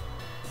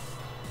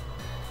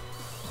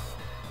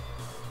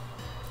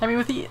 I mean,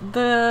 with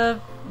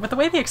the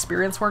way the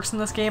experience works in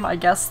this game, I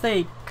guess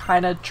they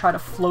kind of try to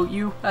float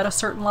you at a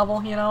certain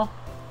level, you know?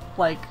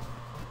 Like,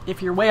 if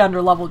you're way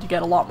under leveled, you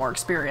get a lot more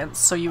experience,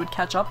 so you would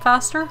catch up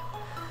faster.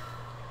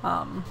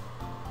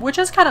 Which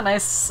is kind of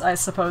nice, I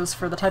suppose,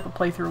 for the type of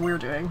playthrough we're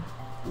doing,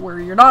 where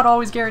you're not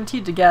always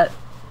guaranteed to get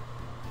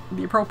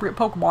the appropriate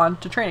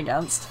Pokemon to train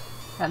against.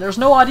 And there's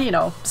no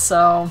Audino,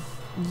 so,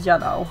 you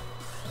know.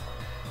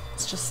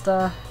 It's just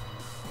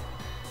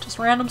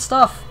random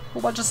stuff. A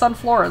whole bunch of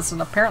Sunfloras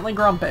and apparently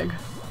Grumpig.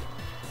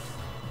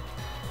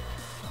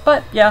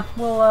 But yeah,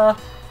 we'll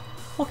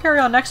carry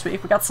on next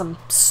week. We got some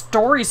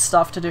story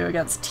stuff to do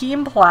against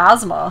Team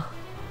Plasma.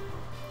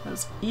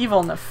 Those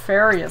evil,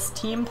 nefarious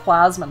Team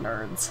Plasma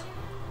nerds.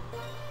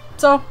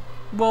 So,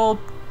 we'll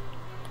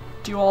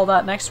do all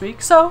that next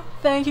week. So,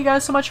 thank you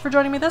guys so much for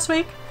joining me this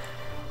week,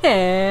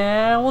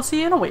 and we'll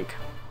see you in a week.